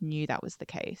Alaric knew that was the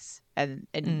case, and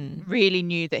really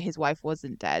knew that his wife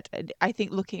wasn't dead. And I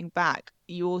think looking back,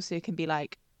 you also can be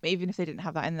like, even if they didn't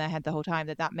have that in their head the whole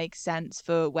time, that makes sense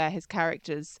for where his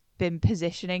character's been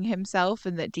positioning himself,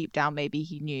 and that deep down maybe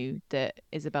he knew that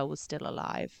Isabel was still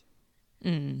alive.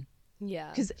 Yeah.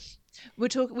 Because we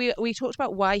talked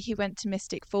about why he went to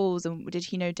Mystic Falls, and did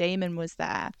he know Damon was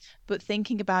there? But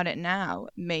thinking about it now,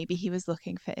 maybe he was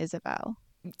looking for Isabel.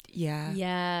 Yeah.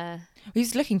 Yeah. He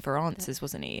was looking for answers,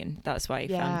 wasn't he? And that's why he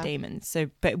found Damon. So,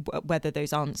 but whether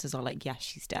those answers are like, yes,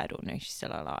 she's dead, or no, she's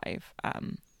still alive.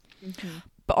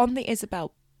 But on the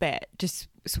Isabel bit, just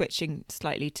switching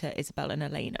slightly to Isabel and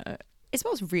Elena,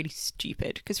 Isabel's really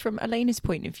stupid, because from Elena's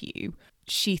point of view,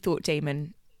 she thought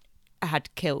Damon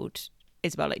had killed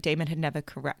Isabel. Like, Damon had never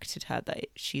corrected her that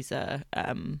she's a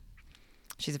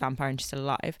vampire and she's still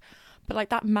alive. But like,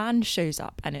 that man shows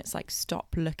up and it's like,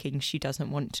 stop looking, she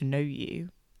doesn't want to know you.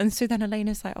 And so then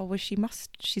Elena's like, oh well,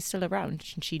 she's still around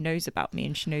and she knows about me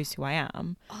and she knows who I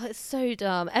am. Oh, it's so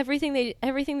dumb. Everything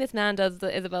this man does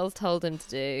that Isabel's told him to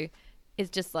do is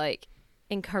just like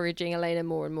encouraging Elena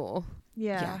more and more.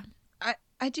 Yeah.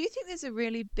 I do think there's a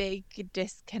really big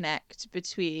disconnect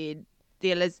between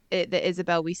the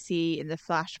Isabel we see in the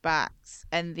flashbacks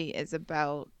and the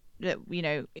Isabel that, you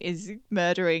know, is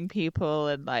murdering people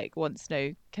and like wants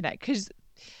no connect. Because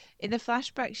in the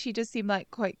flashback, she does seem like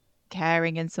quite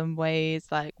caring in some ways,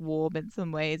 like warm in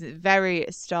some ways. It's very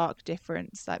stark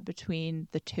difference like between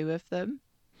the two of them.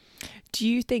 Do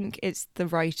you think it's the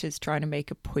writers trying to make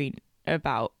a point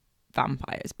about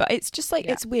vampires? But it's just like,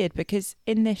 it's weird, because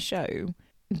in this show,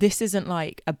 this isn't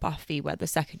like a Buffy where the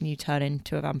second you turn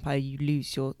into a vampire you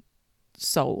lose your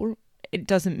soul. It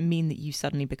doesn't mean that you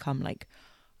suddenly become like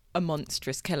a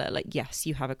monstrous killer. Like, yes,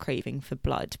 you have a craving for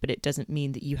blood, but it doesn't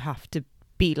mean that you have to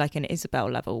be like an Isabel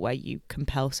level where you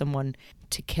compel someone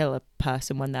to kill a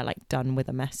person when they're like done with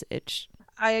a message.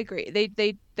 I agree.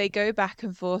 They go back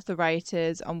and forth, the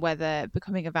writers, on whether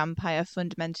becoming a vampire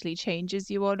fundamentally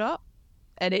changes you or not.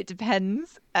 And it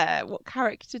depends what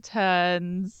character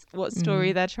turns, what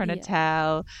story they're trying to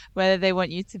tell, whether they want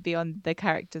you to be on the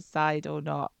character's side or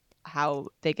not, how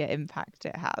big an impact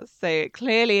it has. So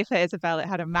clearly for Isabel, it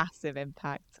had a massive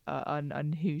impact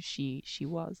on who she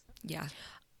was. Yeah.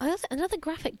 Another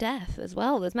graphic death as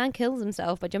well. This man kills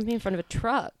himself by jumping in front of a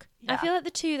truck. Yeah. I feel like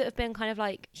the two that have been kind of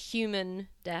like human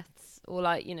deaths or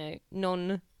like, you know,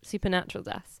 non-supernatural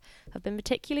deaths have been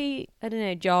particularly, I don't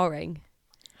know, jarring.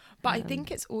 But I think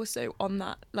it's also on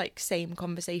that like same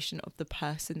conversation of the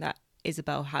person that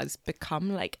Isabel has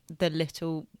become, like the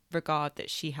little regard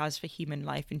that she has for human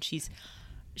life. And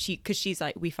because she's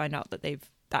like, we find out that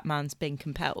that man's been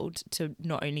compelled to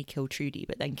not only kill Trudy,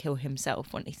 but then kill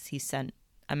himself when he's sent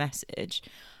a message.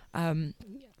 And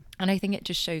I think it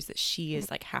just shows that she is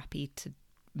like happy to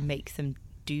make them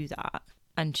do that.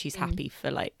 And she's happy for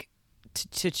like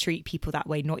to treat people that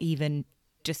way, not even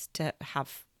just to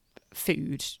have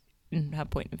food in her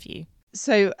point of view.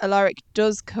 So Alaric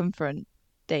does confront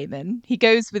Damon. He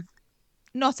goes with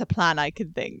not a plan, I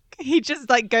can think. He just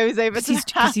like goes over to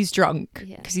because he's drunk.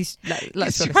 Yeah. Because he's like,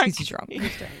 let's be honest, he's drunk.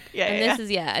 Yeah, And this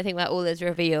is I think where all is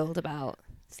revealed about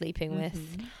sleeping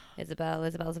with Isabel.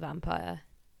 Isabel's a vampire.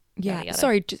 Yeah, Yada, yada.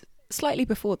 sorry, just slightly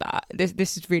before that,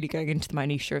 this is really going into the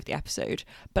minutiae of the episode,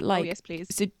 but like, Oh, yes, please.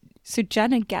 So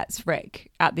Jenna gets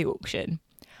Rick at the auction,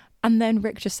 and then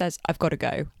Rick just says, I've got to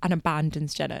go, and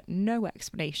abandons Jenna. No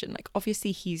explanation. Like,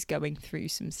 obviously he's going through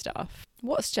some stuff.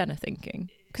 What's Jenna thinking?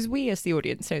 Because we as the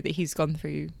audience know that he's gone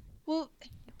through... Well,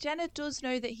 Jenna does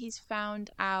know that he's found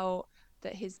out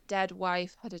that his dead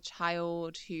wife had a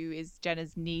child who is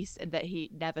Jenna's niece and that he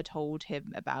never told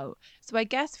him about. So I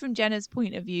guess from Jenna's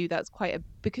point of view, that's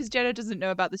because Jenna doesn't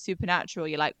know about the supernatural,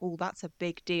 you're like, oh, that's a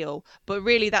big deal. But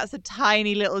really, that's a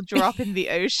tiny little drop in the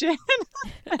ocean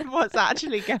and what's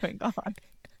actually going on.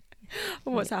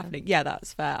 What's happening? Yeah,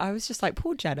 that's fair. I was just like,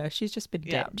 poor Jenna, she's just been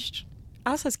Yeah. ditched.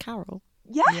 As has Carol.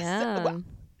 Yes. Yeah. Well,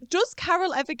 does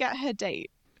Carol ever get her date?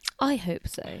 I hope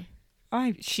so.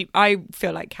 I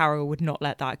feel like Carol would not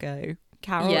let that go.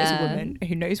 Carol is a Yeah. woman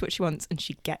who knows what she wants and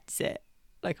she gets it.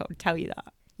 Like, I'll tell you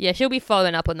that. Yeah, she'll be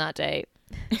following up on that date.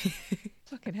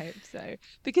 Fucking hope so.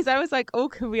 Because I was like, oh,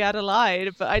 can we add a line?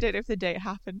 But I don't know if the date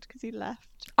happened because he left.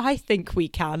 I think we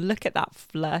can. Look at that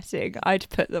flirting. I'd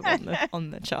put them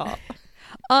on the chart.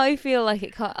 I feel like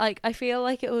it can't. Like, I feel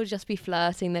like it will just be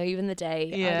flirting though. Even the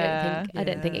date. Yeah. I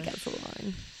don't think it gets the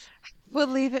line. We'll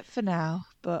leave it for now,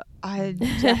 but I'm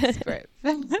desperate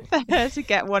for her to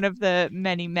get one of the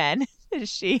many men.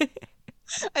 She,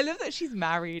 I love that she's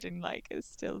married and like is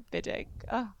still bidding.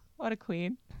 Oh, what a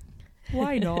queen!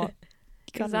 Why not?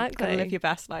 Gotta Exactly. live your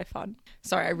best life, hon.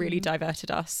 Sorry, I really diverted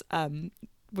us.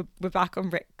 We're back on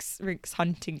Rick's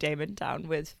hunting Damon down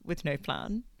with no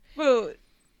plan. Well,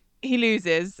 he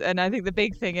loses, and I think the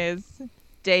big thing is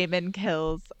Damon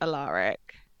kills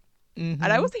Alaric. Mm-hmm.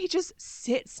 And I also he just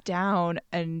sits down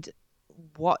and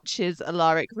watches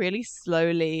Alaric really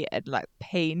slowly and like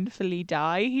painfully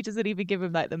die. He doesn't even give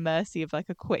him like the mercy of like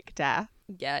a quick death.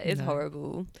 Yeah, it's No.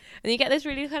 horrible. And you get this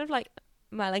really kind of like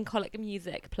melancholic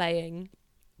music playing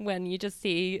when you just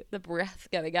see the breath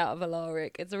going out of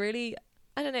Alaric. It's a really,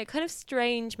 I don't know, kind of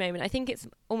strange moment. I think it's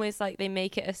almost like they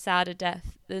make it a sadder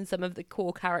death than some of the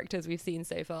core characters we've seen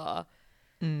so far,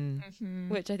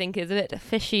 which I think is a bit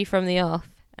fishy from the off.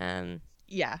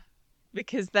 Yeah,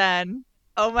 because then,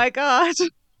 oh my god,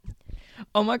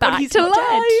 Oh my god, Back he's to not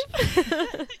life.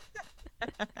 dead.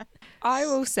 I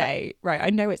will say, right, I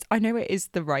know it is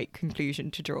the right conclusion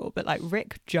to draw, but like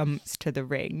Rick jumps to the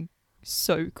ring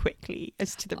so quickly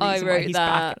as to the I reason why wrote he's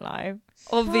that. back alive.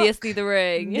 Obviously, the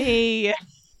ring. me.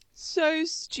 So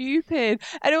stupid.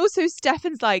 And also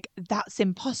Stefan's like, that's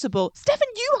impossible. Stefan,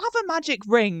 you have a magic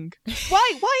ring.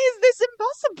 Why is this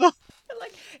impossible?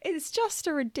 Like, it's just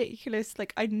a ridiculous,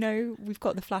 like, I know we've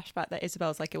got the flashback that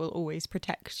Isabel's like, it will always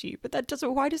protect you, but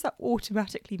why does that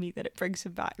automatically mean that it brings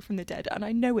him back from the dead? And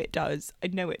I know it does,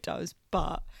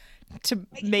 but to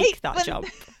make that jump.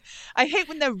 I hate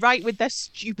when they're right with their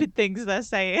stupid things they're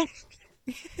saying.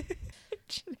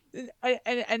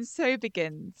 And so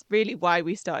begins really why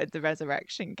we started the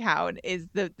resurrection count is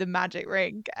the magic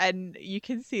ring, and you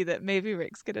can see that maybe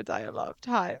Rick's gonna die a lot of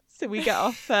times, so we get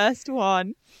our first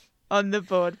one on the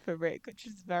board for Rick, which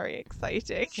is very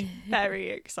exciting. Very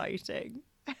exciting.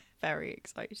 Very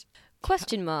exciting.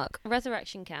 Question mark.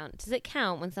 Resurrection count. Does it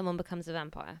count when someone becomes a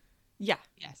vampire? Yeah.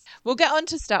 Yes, we'll get on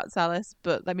to stats, Alice,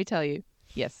 but let me tell you,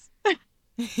 yes.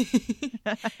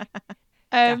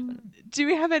 Do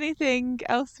we have anything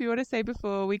else we want to say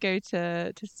before we go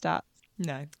to stats?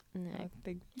 No. No. I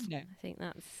think No. I think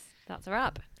that's a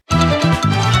wrap.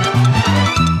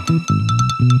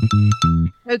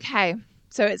 Okay,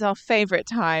 so it's our favourite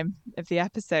time of the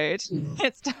episode.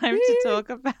 It's time to talk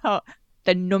about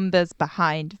the numbers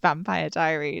behind Vampire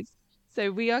Diaries.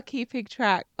 So we are keeping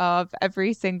track of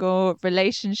every single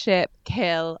relationship,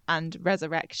 kill, and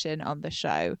resurrection on the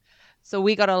show. So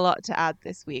we got a lot to add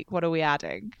this week. What are we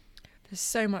adding? there's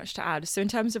so much to add. So in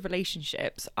terms of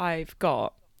relationships, I've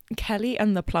got Kelly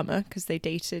and the plumber because they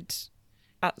dated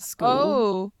at school.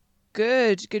 Oh,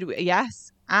 good.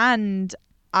 Yes. And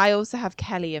I also have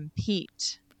Kelly and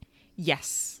Pete.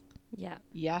 Yes. Yeah.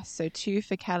 Yes, so 2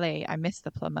 for Kelly. I missed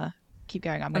the plumber. Keep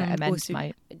going. I'm going to And amend also-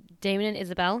 my... Damon and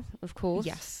Isabel, of course.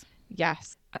 Yes.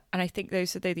 Yes. And I think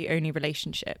those are the only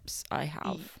relationships I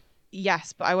have.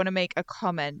 Yes, but I want to make a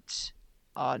comment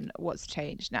on what's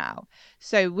changed now.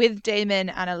 So with Damon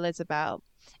and Isabel,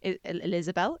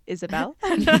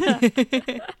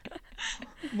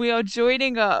 we are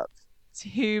joining up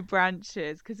 2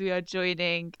 branches because we are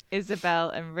joining Isabel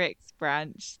and Rick's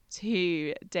branch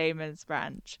to Damon's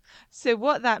branch. So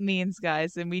what that means,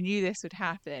 guys, and we knew this would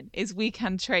happen, is we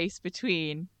can trace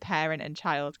between parent and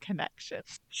child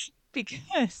connections.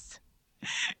 Because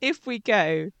if we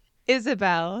go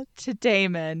Isabel to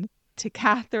Damon to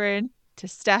Catherine, to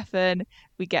Stefan,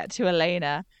 we get to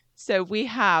Elena. So we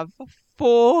have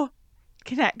 4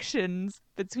 connections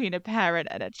between a parent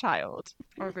and a child.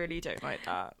 I really don't like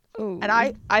that. Ooh. And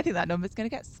I think that number's going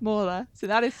to get smaller. So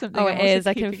that is something. Oh, I'm it also is.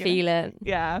 I can keeping feel it.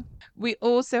 Yeah. We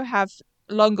also have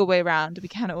longer way round. We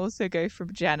can also go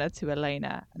from Jenna to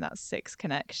Elena, and that's 6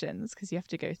 connections because you have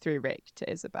to go through Rick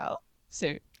to Isabel.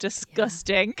 So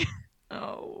disgusting.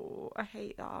 Oh, I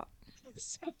hate that.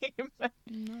 Same.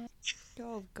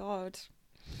 Oh God.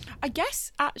 I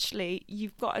guess actually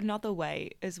you've got another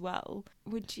way as well.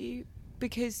 Would you?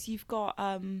 Because you've got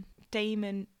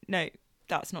Damon. No,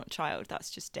 that's not child. That's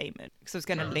just Damon. Because I was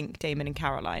going to link Damon and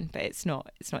Caroline, but it's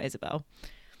not. It's not Isabel.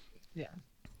 Yeah.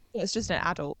 It's just an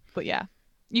adult, but yeah.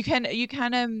 You can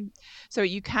so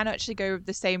you can actually go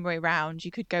the same way round.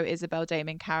 You could go Isabel,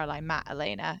 Damon, Caroline, Matt,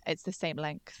 Elena. It's the same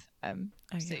length.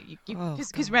 So you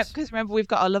because remember we've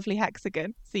got our lovely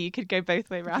hexagon, so you could go both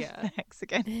way around the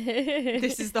hexagon.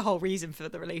 This is the whole reason for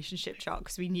the relationship chart,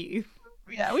 because we knew.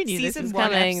 Yeah, we knew season this was 1,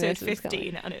 coming, episode this was 15,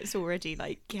 coming. and it's already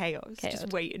like chaos.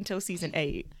 Just wait until season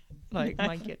 8. Like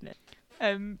my goodness.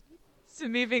 So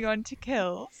moving on to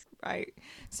kills. Right.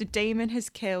 So Damon has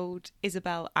killed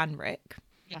Isabel and Rick.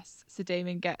 Yes. So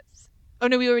Damon gets. Oh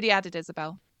no, we already added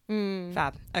Isabel.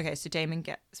 Fab. Okay, so Damon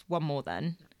gets 1 more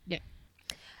then. Yeah.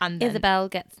 And then, Isabel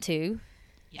gets 2.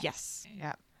 Yes.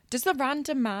 Yeah. Does the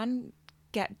random man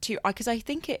get 2? Because I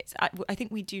think I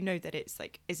think we do know that it's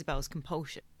like Isabel's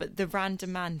compulsion, but the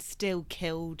random man still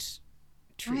killed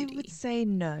Trudy. I would say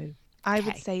no. I would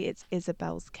Okay. say it's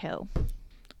Isabel's kill.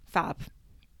 Fab.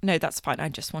 No, that's fine. I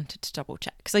just wanted to double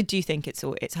check because I do think it's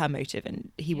her motive,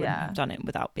 and he wouldn't have done it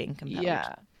without being compelled.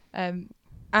 Yeah.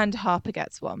 And Harper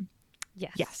gets 1.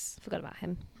 Yes. Forgot about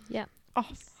him. Yeah. Oh,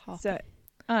 Harper. So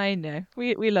I know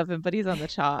we love him, but he's on the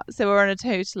chart. So we're on a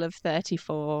total of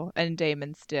 34, and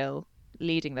Damon's still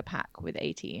leading the pack with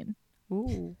 18.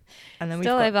 Ooh. And then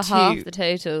Still we've got over 2. half the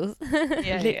totals.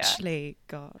 Yeah, Literally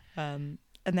got. And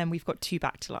then we've got 2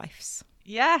 back to lives.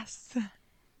 Yes.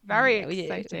 Very Yeah, we do.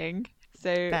 exciting.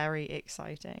 So Very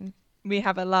exciting. we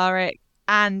have Alaric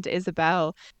and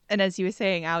Isabel. And as you were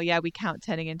saying, Al, yeah, we count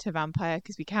turning into a vampire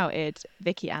because we counted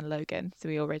Vicky and Logan. So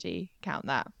we already count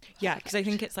that. Yeah, because I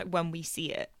think it's like when we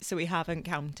see it. So we haven't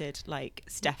counted like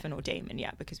Stefan or Damon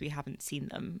yet because we haven't seen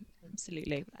them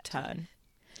Absolutely. turn.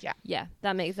 Yeah,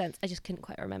 that makes sense. I just couldn't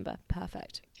quite remember.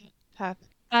 Perfect. Perfect.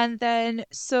 And then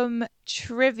some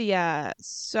trivia.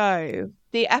 So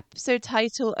the episode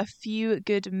title, A Few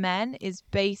Good Men, is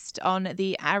based on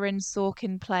the Aaron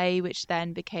Sorkin play, which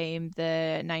then became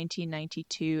the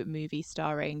 1992 movie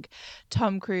starring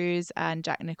Tom Cruise and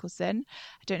Jack Nicholson.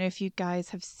 I don't know if you guys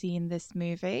have seen this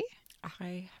movie.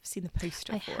 I have seen the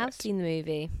poster I for have it. seen the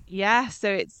movie. Yeah,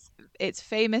 so it's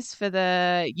famous for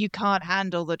the you can't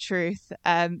handle the truth.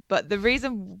 But the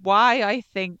reason why I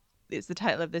think it's the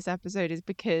title of this episode is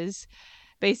because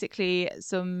basically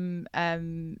some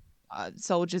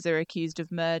soldiers are accused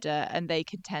of murder and they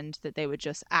contend that they were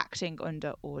just acting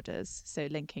under orders, so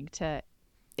linking to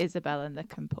Isabel and the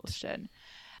compulsion.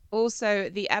 Also,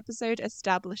 the episode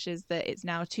establishes that it's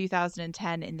now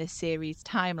 2010 in the series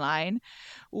timeline,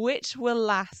 which will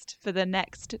last for the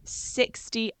next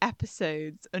 60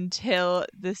 episodes until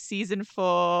the season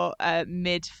 4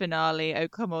 mid finale, O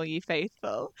Come All Ye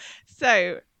Faithful.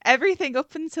 So everything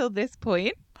up until this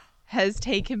point has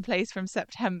taken place from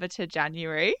September to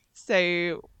January.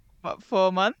 So,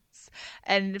 4 months?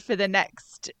 And for the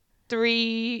next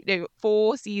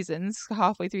 4 seasons,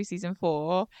 halfway through season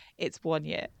 4, it's 1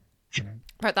 year.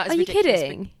 Right, that is Are you ridiculous.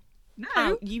 kidding?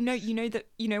 No.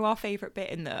 You know our favourite bit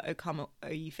in the O Come O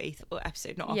Ye Faithful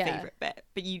episode, not our Yeah. favourite bit,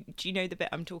 but do you know the bit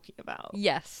I'm talking about?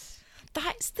 Yes.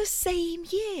 That's the same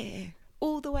year,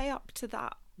 all the way up to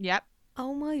that. Yep.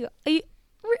 Oh my god.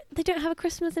 They don't have a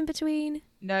Christmas in between?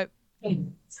 No.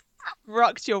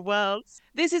 Rocked your world.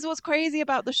 This is what's crazy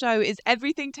about the show is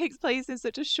everything takes place in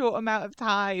such a short amount of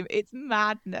time. It's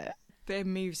madness. But it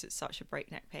moves at such a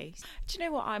breakneck pace. Do you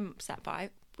know what I'm upset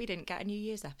by? We didn't get a New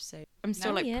Year's episode. I'm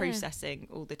still No, yeah. processing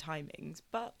all the timings,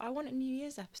 but I want a New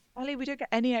Year's episode. Ollie, we don't get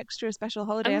any extra special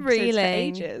holiday I'm episodes for reeling.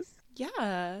 ages.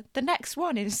 Yeah, the next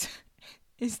one is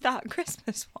that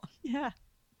Christmas one. Yeah.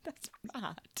 That's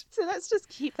mad. So let's just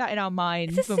keep that in our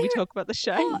minds It's a when we serious- talk about the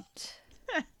show. What?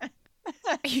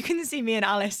 You can see me and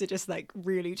Alice are just like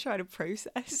really trying to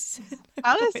process.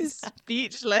 Alice is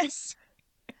speechless.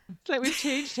 It's like we've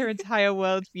changed her entire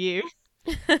worldview.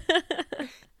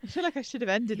 I feel like I should have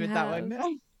ended with that one.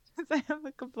 Because I have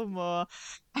a couple more.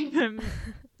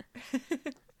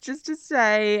 Just to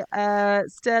say,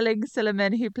 Sterling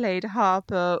Silliman, who played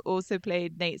Harper, also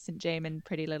played Nate St. James in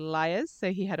Pretty Little Liars.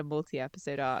 So he had a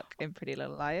multi-episode arc in Pretty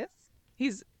Little Liars.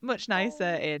 He's much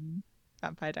nicer in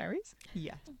Vampire Diaries.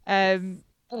 Yeah.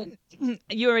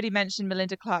 You already mentioned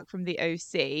Melinda Clarke from the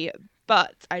OC,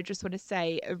 but I just want to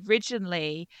say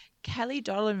originally Kelly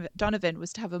Donovan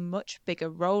was to have a much bigger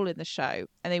role in the show,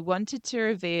 and they wanted to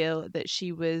reveal that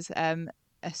she was a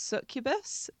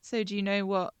succubus. So do you know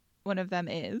what one of them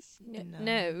is?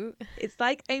 No. It's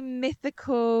like a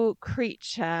mythical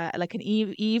creature, like an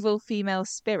evil female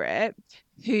spirit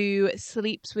who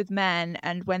sleeps with men,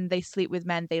 and when they sleep with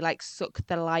men, they like suck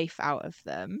the life out of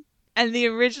them. And the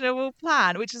original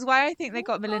plan, which is why I think they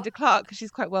got Melinda Clarke, because she's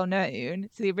quite well known.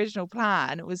 So the original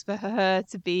plan was for her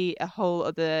to be a whole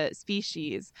other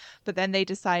species. But then they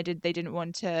decided they didn't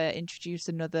want to introduce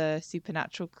another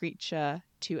supernatural creature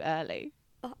too early.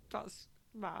 That's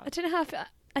mad. I don't know how.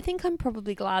 I think I'm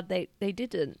probably glad they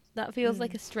didn't. That feels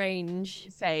like a strange.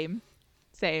 Same.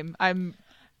 I'm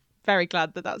very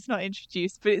glad that that's not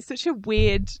introduced. But it's such a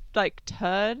weird like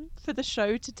turn for the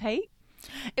show to take.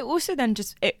 It also then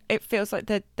just it feels like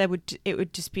that it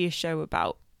would just be a show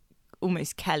about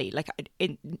almost Kelly, like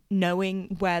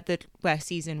knowing where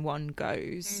season 1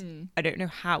 goes. I don't know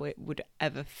how it would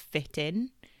ever fit in.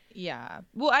 Yeah.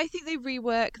 Well, I think they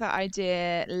rework that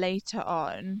idea later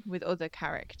on with other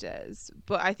characters,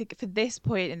 but I think for this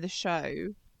point in the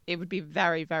show it would be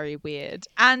very, very weird,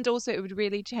 and also it would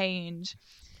really change.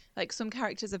 Like, some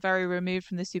characters are very removed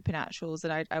from the supernaturals,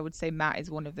 and I would say Matt is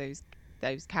one of those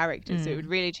characters, so it would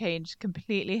really change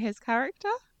completely his character.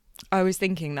 I was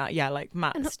thinking that, yeah, like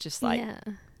Matt's just like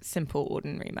simple,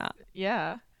 ordinary Matt.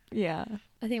 Yeah. Yeah.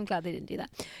 I think I'm glad they didn't do that.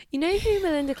 You know who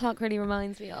Melinda Clarke really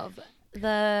reminds me of?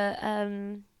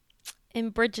 In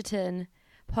Bridgerton,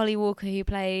 Polly Walker, who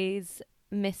plays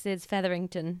Mrs.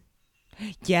 Featherington.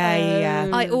 Yeah.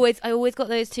 I always got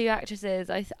those two actresses.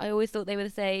 I always thought they were the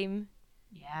same.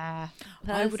 Yeah.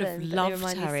 Person, I would have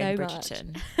loved her in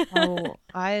Bridgerton. Oh,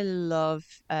 I love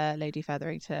Lady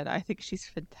Featherington. I think she's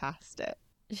fantastic.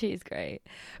 She's great.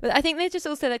 But I think they're just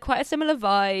also like quite a similar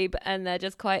vibe, and they're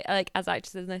just quite like as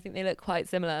actresses, and I think they look quite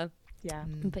similar. Yeah.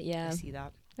 But yeah. I see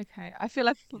that. Okay. I feel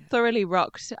I've thoroughly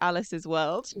rocked Alice's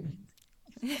world.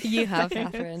 You have,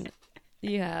 Catherine.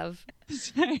 You have.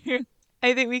 So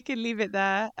I think we can leave it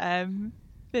there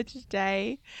for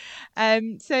today.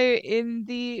 So in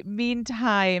the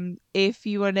meantime, if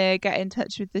you want to get in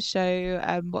touch with the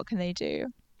show, what can they do?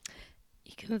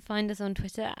 You can find us on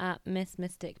Twitter at Miss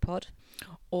Mystic Pod,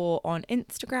 or on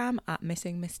Instagram at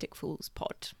Missing Mystic Fools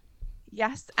Pod.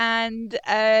 Yes, and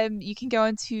you can go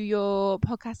onto your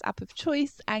podcast app of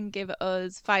choice and give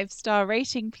us 5-star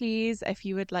rating, please, if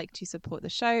you would like to support the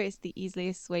show. It's the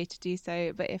easiest way to do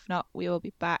so. But if not, we will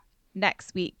be back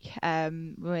next week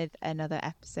with another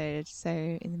episode. So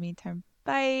in the meantime,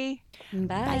 bye.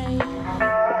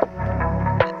 Bye.